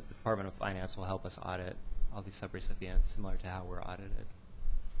this, that the Department of Finance will help us audit all these subrecipients, similar to how we're audited.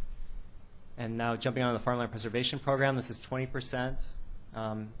 And now jumping on the Farmland Preservation Program, this is 20%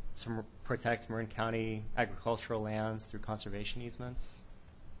 to protect Marin County agricultural lands through conservation easements.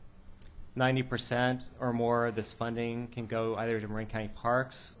 90% or more of this funding can go either to Marin County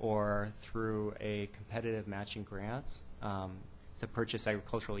Parks or through a competitive matching grant to purchase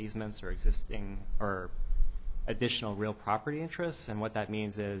agricultural easements or existing or additional real property interests. And what that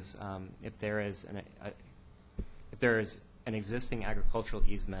means is if there is an existing agricultural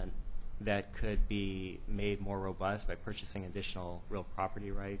easement that could be made more robust by purchasing additional real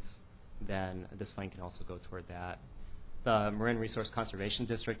property rights, then this fund can also go toward that. The Marin Resource Conservation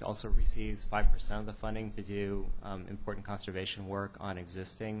District also receives 5% of the funding to do important conservation work on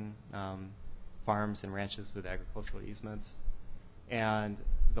existing farms and ranches with agricultural easements. And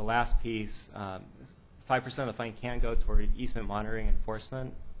the last piece, 5% of the funding can go toward easement monitoring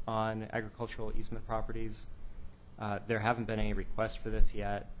enforcement on agricultural easement properties. There haven't been any requests for this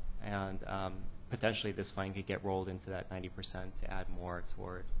yet, and potentially this fund could get rolled into that 90% to add more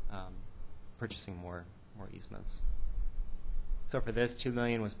toward purchasing more easements. So for this, $2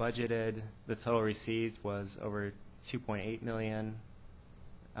 million was budgeted. The total received was over $2.8 million.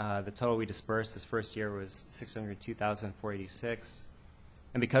 The total we dispersed this first year was $602,486.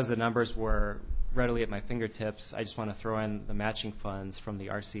 And because the numbers were readily at my fingertips, I just want to throw in the matching funds from the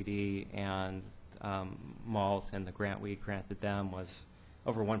RCD and MALT, and the grant we granted them was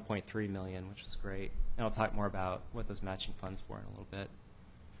over $1.3 million, which was great. And I'll talk more about what those matching funds were in a little bit.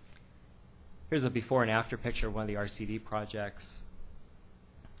 Here's a before and after picture of one of the RCD projects.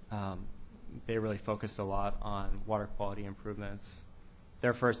 They really focused a lot on water quality improvements.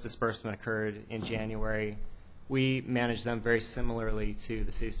 Their first disbursement occurred in January. We manage them very similarly to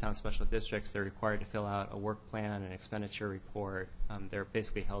the cities, towns, special districts. They're required to fill out a work plan and expenditure report. They're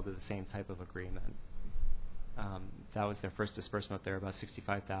basically held to the same type of agreement. That was their first disbursement. They're about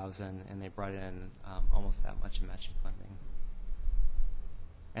 $65,000, and they brought in almost that much in matching funding.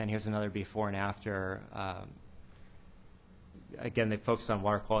 And here's another before and after. Again, they focused on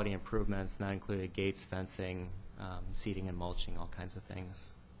water quality improvements, and that included gates, fencing, seeding and mulching, all kinds of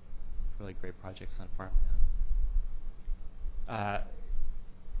things. Really great projects on farmland.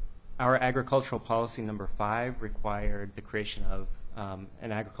 Our agricultural policy number 5 required the creation of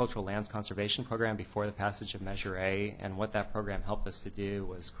an agricultural lands conservation program before the passage of Measure A, and what that program helped us to do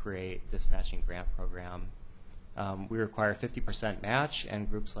was create this matching grant program. We require 50% match, and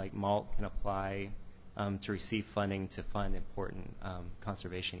groups like MALT can apply to receive funding to fund important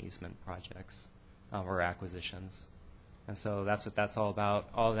conservation easement projects or acquisitions. And so that's what that's all about.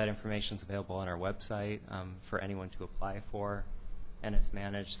 All of that information is available on our website for anyone to apply for, and it's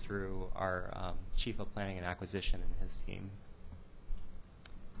managed through our Chief of Planning and Acquisition and his team.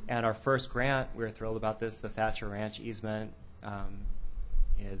 And our first grant, we were thrilled about this. The Thatcher Ranch easement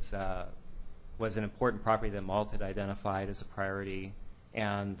was an important property that MALT had identified as a priority,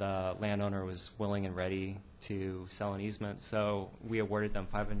 and the landowner was willing and ready to sell an easement. So we awarded them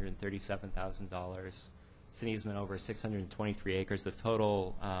 $537,000. It's an easement over 623 acres. The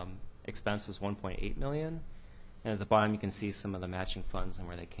total expense was $1.8 million. And at the bottom, you can see some of the matching funds and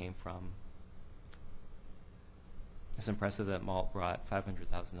where they came from. It's impressive that MALT brought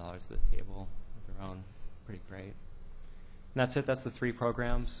 $500,000 to the table of their own. Pretty great. And that's it. That's the 3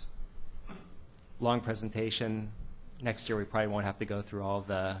 programs. Long presentation. Next year, we probably won't have to go through all of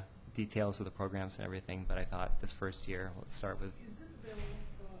the details of the programs and everything, but I thought this first year, let's start with. Is this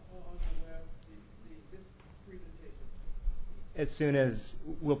available on the web, this presentation? As soon as,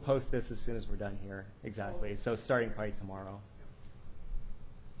 we'll post this as soon as we're done here. Exactly. So starting probably tomorrow.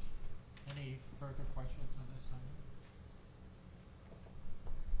 Any further questions on this item?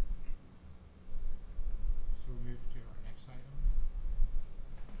 So we move to our next item.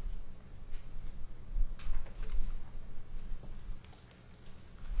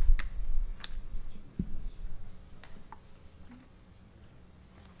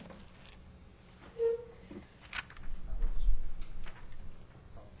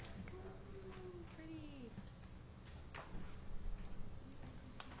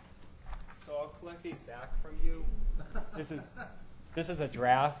 So I'll collect these back from you. This is a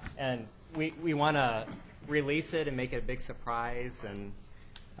draft, and we want to release it and make it a big surprise. And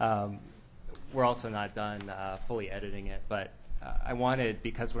we're also not done fully editing it, but I wanted,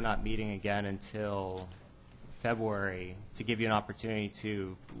 because we're not meeting again until February, to give you an opportunity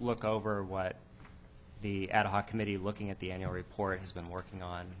to look over what the ad hoc committee looking at the annual report has been working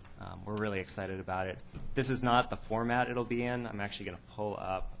on. We're really excited about it. This is not the format it'll be in. I'm actually going to pull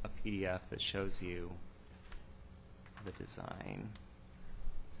up a PDF that shows you the design.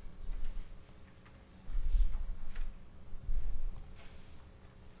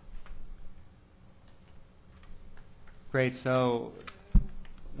 Great. So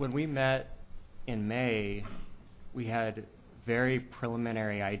when we met in May, we had very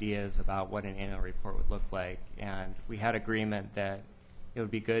preliminary ideas about what an annual report would look like, and we had agreement that it would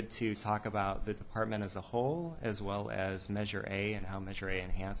be good to talk about the department as a whole, as well as Measure A and how Measure A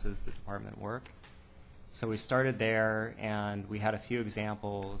enhances the department work. So we started there, and we had a few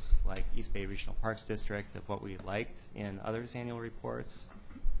examples, like East Bay Regional Parks District, of what we liked in others' annual reports.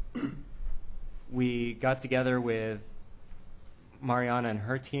 We got together with Mariana and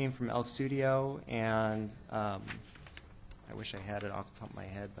her team from El Studio, and I wish I had it off the top of my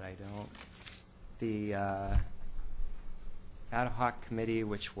head, but I don't. The ad hoc committee,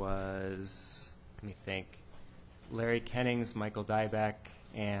 which was, let me think, Larry Kennings, Michael Dybeck,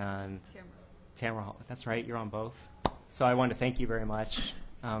 and Tamara Hall. That's right, you're on both. So I want to thank you very much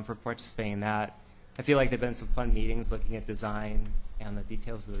for participating in that. I feel like there have been some fun meetings looking at design and the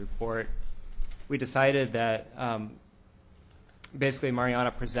details of the report. We decided that basically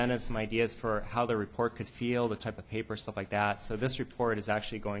Mariana presented some ideas for how the report could feel, the type of paper, stuff like that. So this report is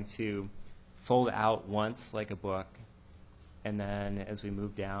actually going to fold out once like a book, and then as we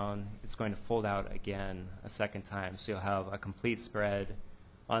move down, it's going to fold out again a second time. So you'll have a complete spread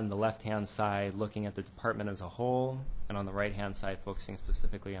on the left-hand side looking at the department as a whole, and on the right-hand side focusing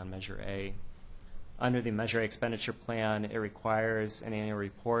specifically on Measure A. Under the Measure A expenditure plan, it requires an annual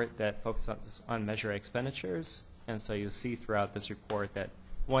report that focuses on Measure A expenditures. And so you'll see throughout this report that,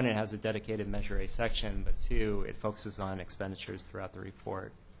 one, it has a dedicated Measure A section, but two, it focuses on expenditures throughout the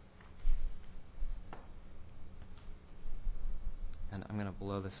report. And I'm going to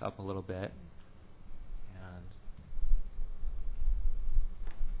blow this up a little bit. And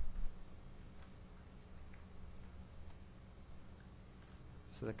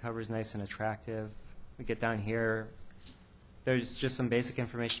so the cover is nice and attractive. We get down here. There's just some basic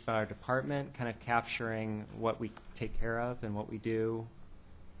information about our department, kind of capturing what we take care of and what we do.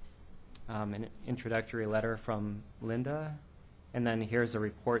 An introductory letter from Linda. And then here's a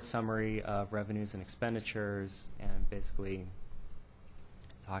report summary of revenues and expenditures, and basically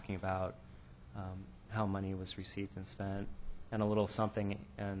talking about how money was received and spent, and a little something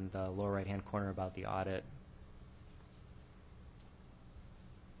in the lower right-hand corner about the audit.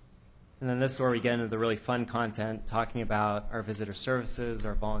 And then this is where we get into the really fun content, talking about our visitor services,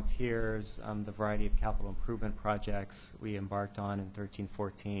 our volunteers, the variety of capital improvement projects we embarked on in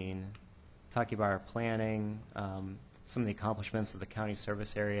 13-14, talking about our planning, some of the accomplishments of the county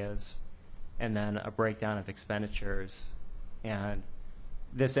service areas, and then a breakdown of expenditures. And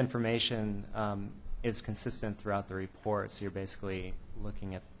this information is consistent throughout the report, so you're basically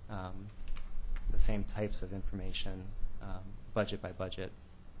looking at the same types of information, budget by budget.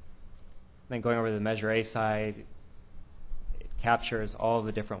 Then going over to the Measure A side, it captures all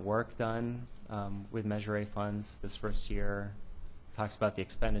the different work done with Measure A funds this first year, talks about the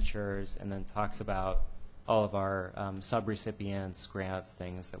expenditures, and then talks about all of our sub-recipients, grants,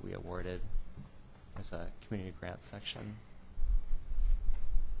 things that we awarded. There's a community grants section.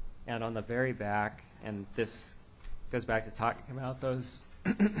 And on the very back, and this goes back to talking about those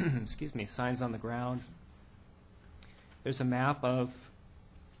excuse me, signs on the ground, there's a map of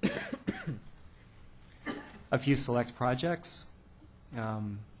a few select projects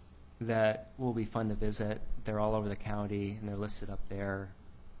that will be fun to visit. They're all over the county, and they're listed up there.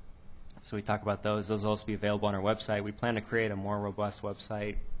 So we talk about those. Those will also be available on our website. We plan to create a more robust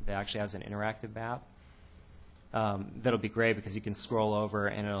website that actually has an interactive map. That'll be great because you can scroll over,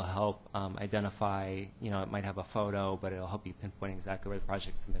 and it'll help identify, it might have a photo, but it'll help you pinpoint exactly where the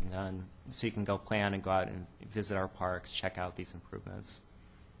projects have been done. So you can go plan and go out and visit our parks, check out these improvements.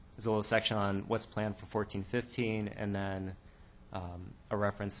 There's a little section on what's planned for 14-15, and then a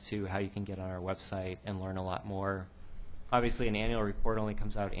reference to how you can get on our website and learn a lot more. Obviously, an annual report only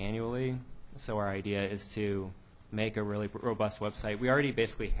comes out annually, so our idea is to make a really robust website. We already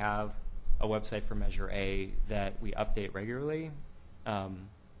basically have a website for Measure A that we update regularly,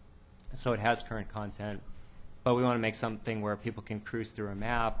 so it has current content, but we want to make something where people can cruise through a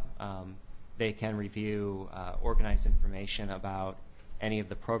map, they can review organized information about any of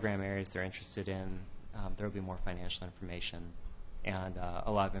the program areas they're interested in. There will be more financial information and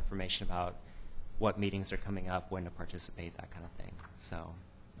a lot of information about what meetings are coming up, when to participate, that kind of thing. So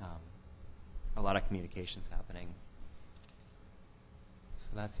a lot of communications happening.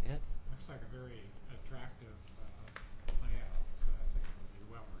 So that's it. Looks like a very attractive layout, so I think it will be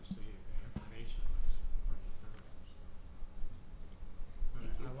well received. The information is pretty thorough.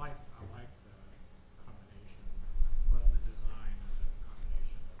 So. But I like the combination, well, the design and the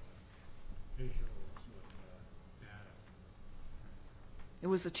combination of the visuals with the data. It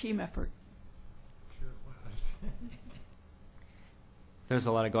was a team effort. Sure was. There's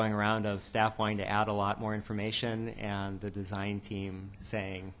a lot of going around of staff wanting to add a lot more information, and the design team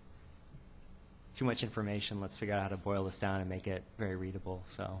saying, too much information, let's figure out how to boil this down and make it very readable.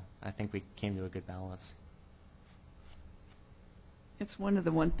 So I think we came to a good balance. It's one of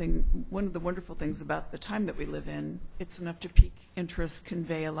the wonderful things about the time that we live in. It's enough to pique interest,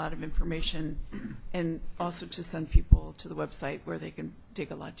 convey a lot of information, and also to send people to the website where they can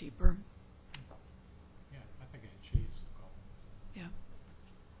dig a lot deeper. Yeah, I think it achieves the goal. Yeah.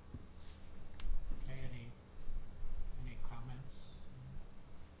 Okay, any comments?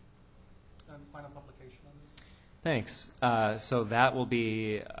 Final publication on this? Thanks. So that will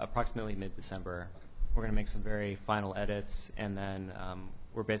be approximately mid-December. We're going to make some very final edits, and then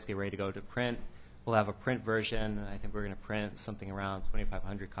we're basically ready to go to print. We'll have a print version. I think we're going to print something around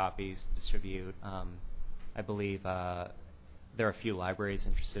 2,500 copies to distribute. I believe there are a few libraries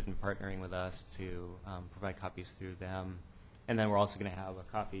interested in partnering with us to provide copies through them. And then we're also going to have a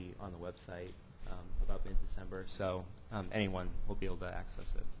copy on the website about mid-December, so anyone will be able to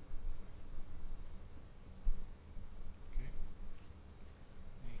access it. Okay.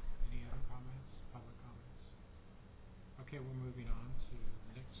 Any other comments, public comments? Okay, we're moving on to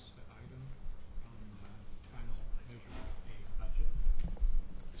the next item on the final Measure A budget.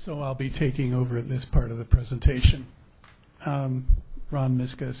 So I'll be taking over this part of the presentation. Ron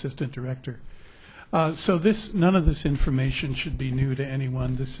Miska, Assistant Director. So none of this information should be new to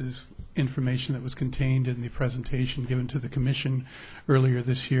anyone. This is information that was contained in the presentation given to the Commission earlier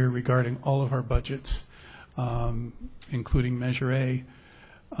this year regarding all of our budgets, including Measure A.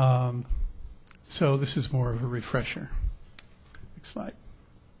 So this is more of a refresher. Next slide.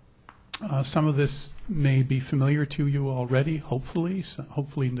 Some of this may be familiar to you already, hopefully. So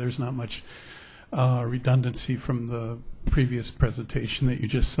hopefully there's not much redundancy from the previous presentation that you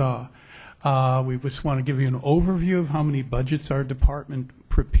just saw. We just want to give you an overview of how many budgets our department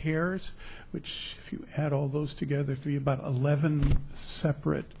prepares, which if you add all those together, it'll be about 11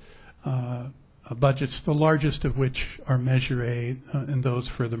 separate budgets, the largest of which are Measure A, and those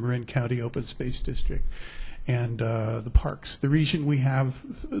for the Marin County Open Space District and the parks. The reason we have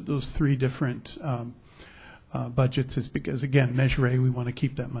those three different budgets is because, again, Measure A, we want to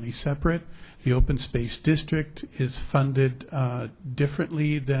keep that money separate. The open space district is funded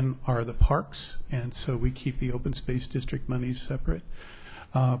differently than are the parks, and so we keep the open space district monies separate.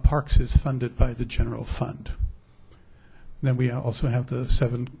 Parks is funded by the general fund. Then we also have the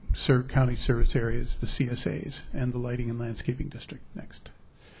 7 county service areas, the CSAs, and the lighting and landscaping district next.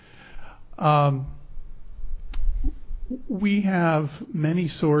 We have many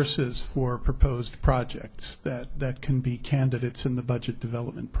sources for proposed projects that can be candidates in the budget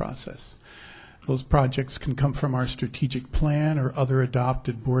development process. Those projects can come from our strategic plan or other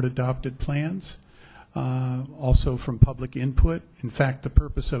board-adopted plans, also from public input. In fact, the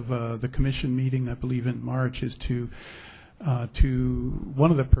purpose of the commission meeting, I believe in March, is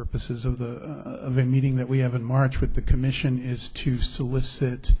one of the purposes of a meeting that we have in March with the commission is to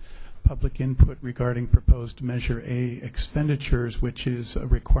solicit public input regarding proposed Measure A expenditures, which is a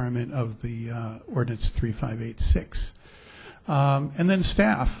requirement of the Ordinance 3586. And then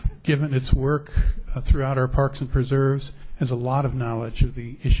staff, given its work throughout our parks and preserves, has a lot of knowledge of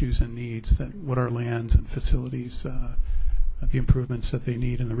the issues and needs that what our lands and facilities, the improvements that they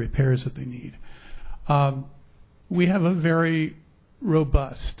need and the repairs that they need. We have a very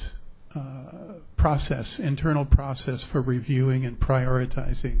robust internal process for reviewing and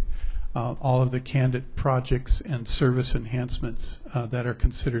prioritizing all of the candidate projects and service enhancements that are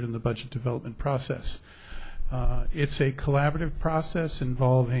considered in the budget development process. It's a collaborative process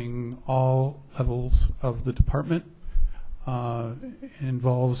involving all levels of the department. It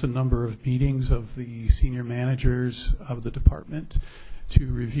involves a number of meetings of the senior managers of the department to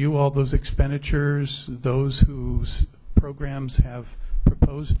review all those expenditures. Those whose programs have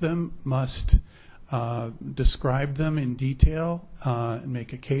proposed them must describe them in detail and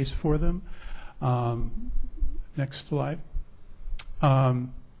make a case for them. Next slide.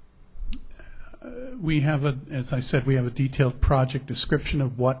 We have as I said, we have a detailed project description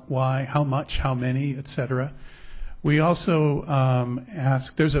of what, why, how much, how many, etc. We also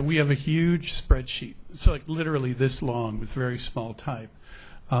we have a huge spreadsheet. It's like literally this long with very small type.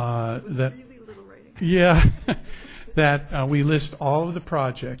 That Really little writing. Yeah, that we list all of the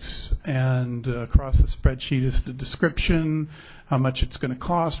projects, and across the spreadsheet is the description, how much it's going to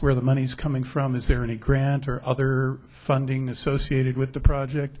cost, where the money's coming from, is there any grant or other funding associated with the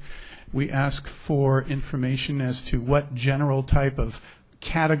project. We ask for information as to what general type of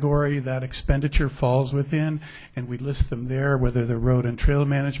category that expenditure falls within, and we list them there, whether they're road and trail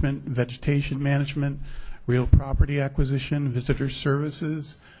management, vegetation management, real property acquisition, visitor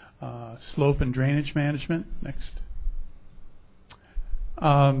services, slope and drainage management. Next.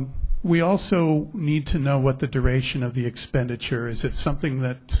 We also need to know what the duration of the expenditure is. Is it something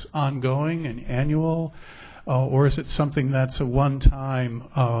that's ongoing and annual, or is it something that's a one-time?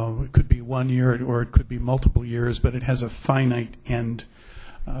 It could be 1 year or it could be multiple years, but it has a finite end,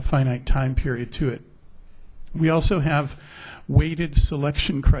 finite time period to it. We also have weighted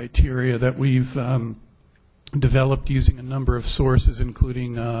selection criteria that we've developed using a number of sources,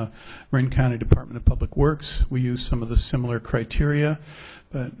 including Marin County Department of Public Works. We use some of the similar criteria,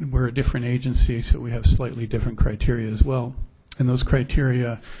 but we're a different agency, so we have slightly different criteria as well. And those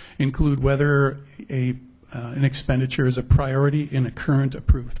criteria include whether an expenditure is a priority in a current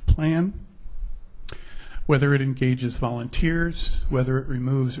approved plan, whether it engages volunteers, whether it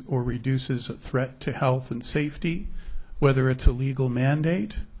removes or reduces a threat to health and safety, whether it's a legal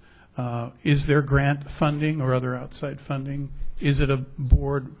mandate, is there grant funding or other outside funding, is it a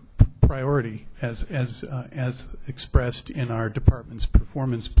board priority as expressed in our department's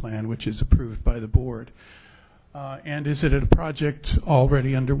performance plan, which is approved by the board. And is it a project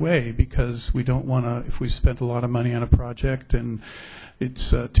already underway? Because we don't want to, if we spent a lot of money on a project and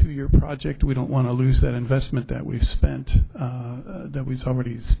it's a 2-year project, we don't want to lose that investment that we've spent, that we've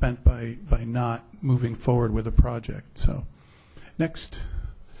already spent by not moving forward with a project. So, next.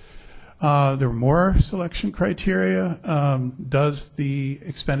 There are more selection criteria. Does the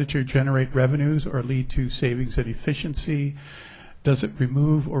expenditure generate revenues or lead to savings and efficiency? Does it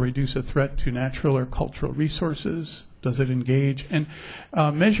remove or reduce a threat to natural or cultural resources? Does it engage? And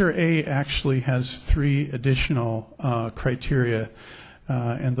Measure A actually has 3 additional criteria,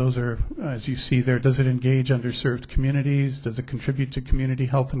 and those are, as you see there, does it engage underserved communities? Does it contribute to community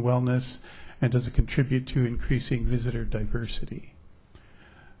health and wellness? And does it contribute to increasing visitor diversity?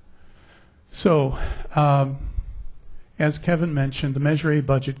 So, as Kevin mentioned, the Measure A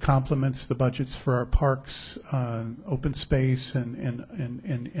budget complements the budgets for our parks, open space,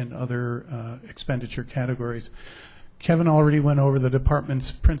 and other expenditure categories. Kevin already went over the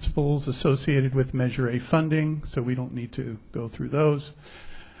department's principles associated with Measure A funding, so we don't need to go through those.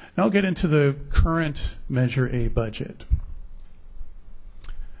 Now I'll get into the current Measure A budget.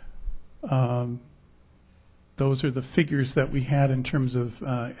 Those are the figures that we had in terms of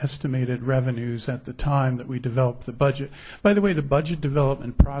estimated revenues at the time that we developed the budget. By the way, the budget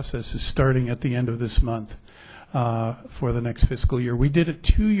development process is starting at the end of this month for the next fiscal year. We did a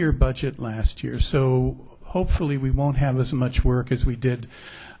 2-year budget last year, so hopefully we won't have as much work as we did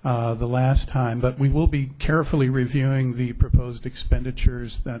the last time, but we will be carefully reviewing the proposed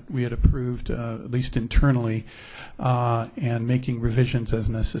expenditures that we had approved, at least internally, and making revisions as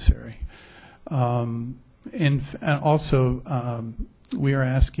necessary. And also, we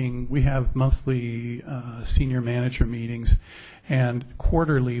have monthly senior manager meetings, and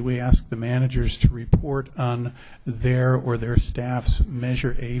quarterly we ask the managers to report on their or their staff's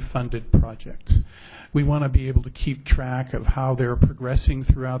Measure A funded projects. We want to be able to keep track of how they're progressing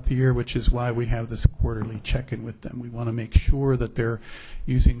throughout the year, which is why we have this quarterly check-in with them. We want to make sure that they're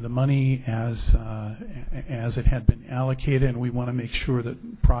using the money as it had been allocated, and we want to make sure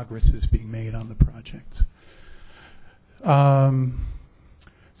that progress is being made on the projects.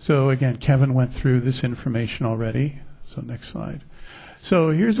 So again, Kevin went through this information already. So next slide.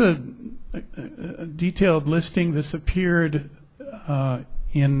 So here's a detailed listing. This appeared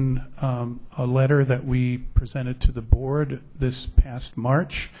in a letter that we presented to the board this past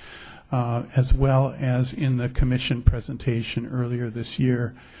March, as well as in the commission presentation earlier this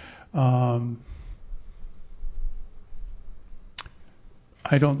year.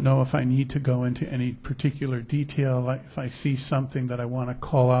 I don't know if I need to go into any particular detail. If I see something that I want to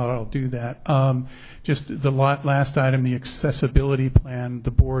call out, I'll do that. Just the last item, the accessibility plan,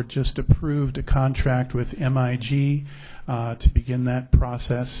 the board just approved a contract with MIG to begin that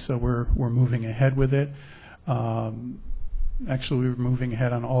process, so we're moving ahead with it. Actually, we're moving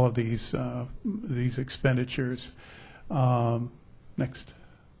ahead on all of these expenditures. Next.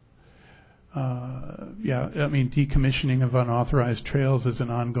 Yeah, I mean, decommissioning of unauthorized trails is an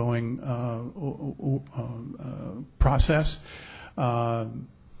ongoing process.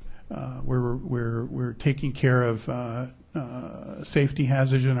 We're taking care of safety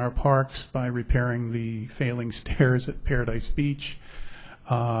hazards in our parks by repairing the failing stairs at Paradise Beach.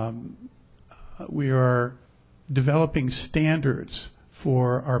 We are developing standards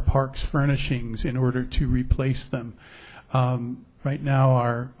for our parks furnishings in order to replace them. Right now,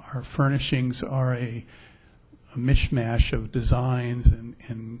 our furnishings are a mishmash of designs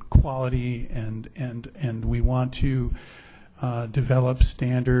and quality, and we want to develop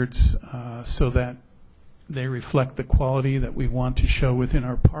standards so that they reflect the quality that we want to show within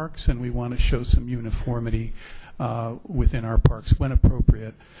our parks, and we want to show some uniformity within our parks when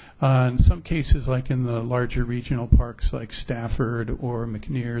appropriate. In some cases, like in the larger regional parks like Stafford or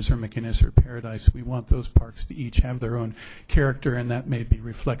McNears or McInnes or Paradise, we want those parks to each have their own character, and that may be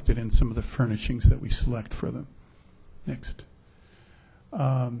reflected in some of the furnishings that we select for them. Next.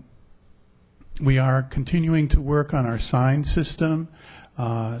 We are continuing to work on our sign system.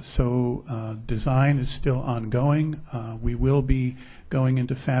 Design is still ongoing. We will be going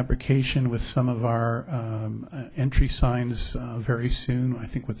into fabrication with some of our entry signs very soon, I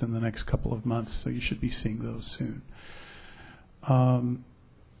think within the next couple of months, so you should be seeing those soon.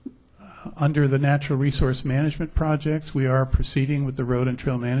 Under the natural resource management projects, we are proceeding with the road and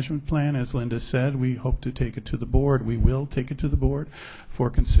trail management plan. As Linda said, we hope to take it to the board. We will take it to the board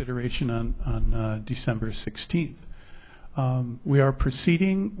for consideration on December 16th. We are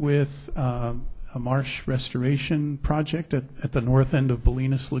proceeding with a marsh restoration project at the north end of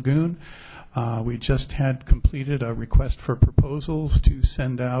Bolinas Lagoon. We just had completed a request for proposals to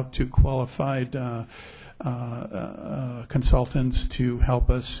send out to qualified consultants to help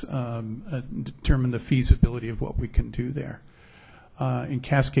us determine the feasibility of what we can do there. In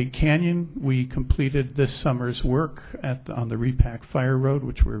Cascade Canyon, we completed this summer's work on the Repack Fire Road,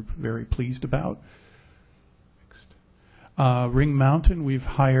 which we're very pleased about. Ring Mountain, we've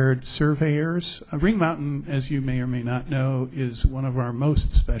hired surveyors. Ring Mountain, as you may or may not know, is one of our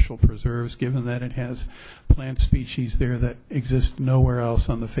most special preserves, given that it has plant species there that exist nowhere else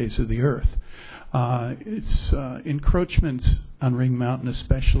on the face of the earth. Its encroachments on Ring Mountain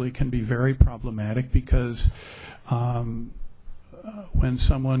especially can be very problematic because when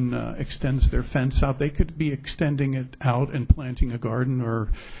someone extends their fence out, they could be extending it out and planting a garden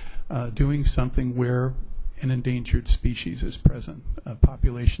or doing something where an endangered species is present, a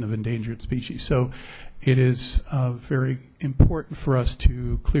population of endangered species. So it is very important for us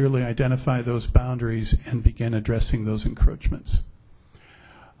to clearly identify those boundaries and begin addressing those encroachments.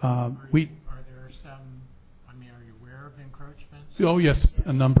 Are there some, I mean, are you aware of encroachments? Oh, yes,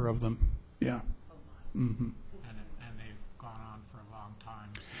 a number of them, yeah. Mm-hmm. And they've gone on for a long time?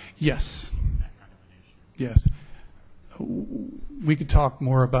 Yes, that kind of an issue. yes. We could talk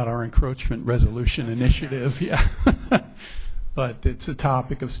more about our encroachment resolution initiative, yeah. But it's a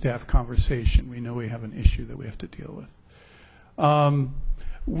topic of staff conversation. We know we have an issue that we have to deal with.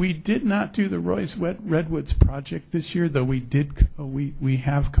 We did not do the Roy's Redwoods project this year, though we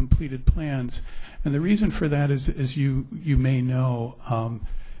have completed plans. And the reason for that is, as you may know,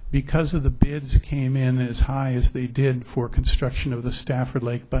 because of the bids came in as high as they did for construction of the Stafford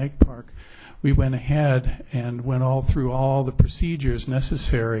Lake Bike Park, we went ahead and went through all the procedures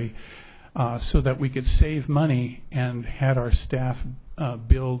necessary so that we could save money and had our staff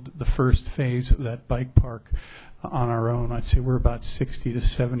build the first phase of that bike park on our own. I'd say we're about 60 to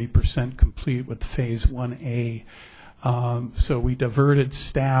 70% complete with phase 1A. So we diverted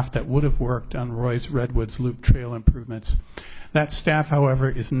staff that would have worked on Roy's Redwoods Loop Trail improvements. That staff, however,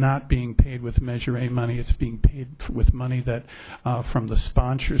 is not being paid with Measure A money. It's being paid with money that from the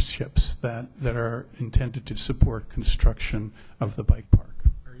sponsorships that are intended to support construction of the bike park.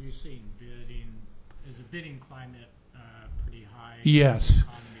 Are you seeing bidding, is the bidding climate pretty high? Yes.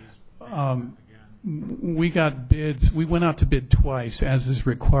 Economies again? We got bids. We went out to bid twice, as is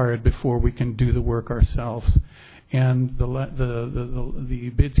required, before we can do the work ourselves. And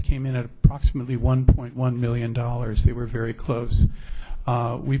the bids came in at approximately $1.1 million. They were very close.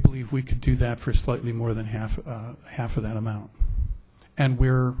 We believe we could do that for slightly more than half of that amount, and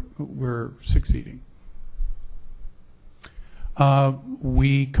we're succeeding.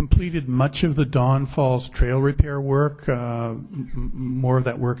 We completed much of the Dawn Falls trail repair work. More of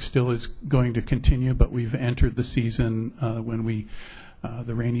that work still is going to continue, but we've entered the season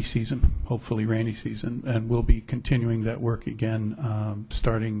the rainy season, hopefully rainy season, and we'll be continuing that work again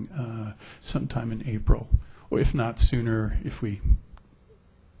starting sometime in April, or if not sooner if we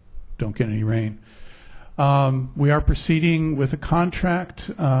don't get any rain. We are proceeding with a contract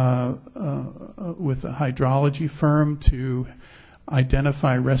with a hydrology firm to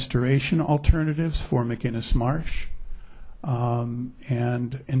identify restoration alternatives for McInnes Marsh,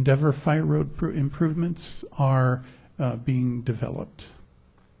 and Endeavor Fire Road improvements are being developed.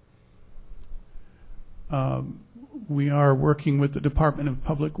 We are working with the Department of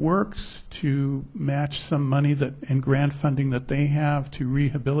Public Works to match some money and grant funding that they have to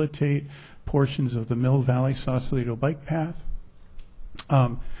rehabilitate portions of the Mill Valley Sausalito bike path.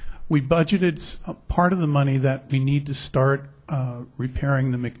 We budgeted part of the money that we need to start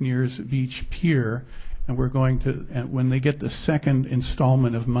repairing the McNears Beach Pier, and we're going to, and when they get the second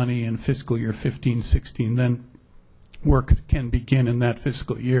installment of money in fiscal year 15-16, then work can begin in that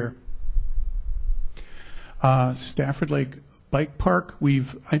fiscal year. Stafford Lake Bike Park,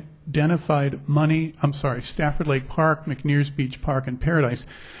 we've identified money, Stafford Lake Park, McNears Beach Park, and Paradise.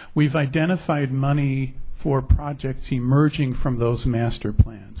 We've identified money for projects emerging from those master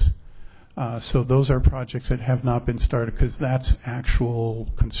plans. So those are projects that have not been started because that's actual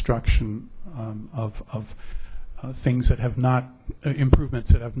construction of things that have not,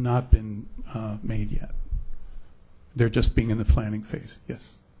 improvements that have not been made yet. They're just being in the planning phase.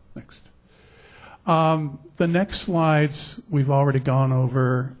 Yes, next. The next slides we've already gone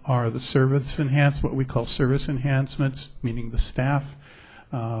over are the service what we call service enhancements, meaning the staff.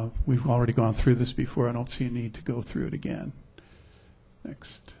 We've already gone through this before. I don't see a need to go through it again.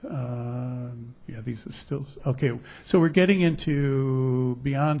 Next. Yeah, these are still, okay. So we're getting into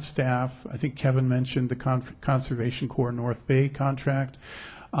beyond staff. I think Kevin mentioned the Conservation Corps North Bay contract.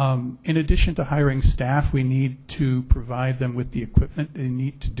 In addition to hiring staff, we need to provide them with the equipment they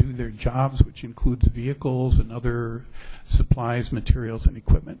need to do their jobs, which includes vehicles and other supplies, materials, and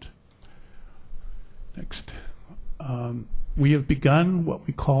equipment. Next. We have begun what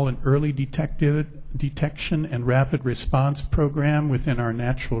we call an early detection and rapid response program within our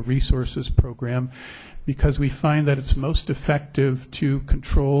natural resources program because we find that it's most effective to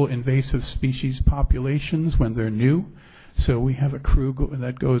control invasive species populations when they're new. So we have a crew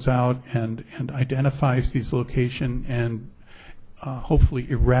that goes out and identifies these locations and hopefully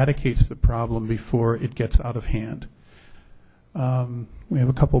eradicates the problem before it gets out of hand. We have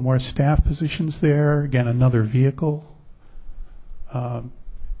a couple more staff positions there. Again, another vehicle.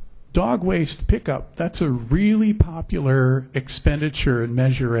 Dog waste pickup, that's a really popular expenditure in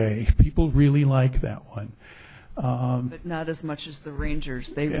Measure A. People really like that one. But not as much as the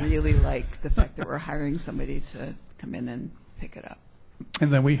Rangers. They really like the fact that we're hiring somebody to come in and pick it up.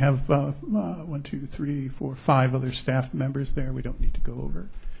 And then we have 1, 2, 3, 4, 5 other staff members there we don't need to go over.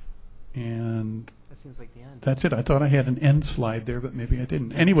 And that seems like the end. That's it. I thought I had an end slide there, but maybe I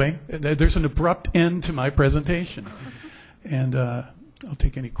didn't. Anyway, there's an abrupt end to my presentation. And I'll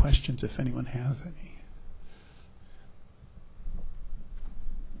take any questions if anyone has any.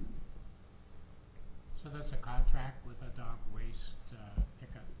 So that's a contract with a dog waste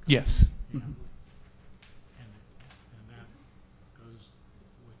pickup company? Yes. Yeah. Mhm. And that goes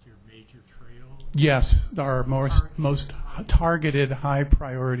with your major trails? Yes, our most targeted, high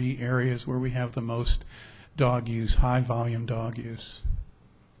priority areas where we have the most dog use, high volume dog use.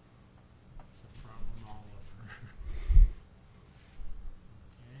 It's a problem all over.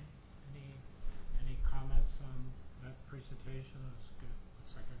 Okay, any comments on that presentation? It's good,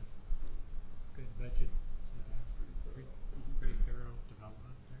 looks like a good budget, pretty thorough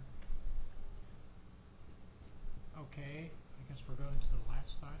development there. Okay, I guess we're going to the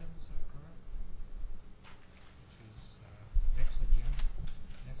last item, is that correct? Which is next agenda,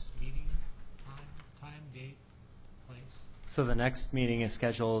 next meeting, time, date, place. So the next meeting is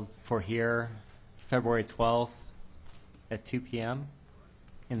scheduled for here, February 12th at 2 p.m.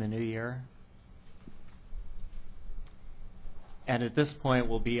 in the new year. And at this point,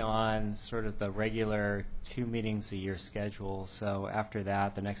 we'll be on sort of the regular 2 meetings a year schedule. So after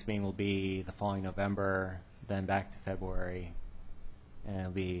that, the next meeting will be the following November, then back to February, and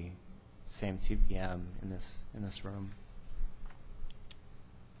it'll be same 2 p.m. in this room.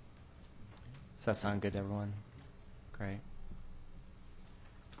 Does that sound good to everyone? Great.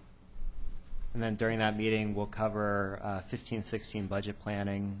 And then during that meeting, we'll cover 15-16 budget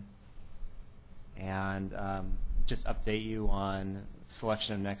planning and just update you on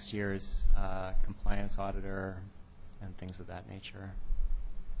selection of next year's compliance auditor and things of that nature.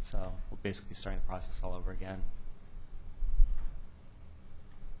 So we'll basically starting the process all over again.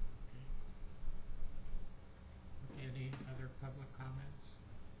 Okay, any other public comments?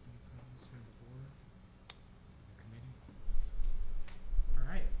 Any comments from the board, the committee? All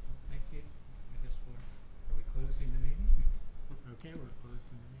right, well, thank you. I guess are we closing the meeting? Okay, we're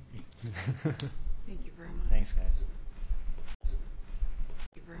closing the meeting. Thank you very much. Thanks, guys.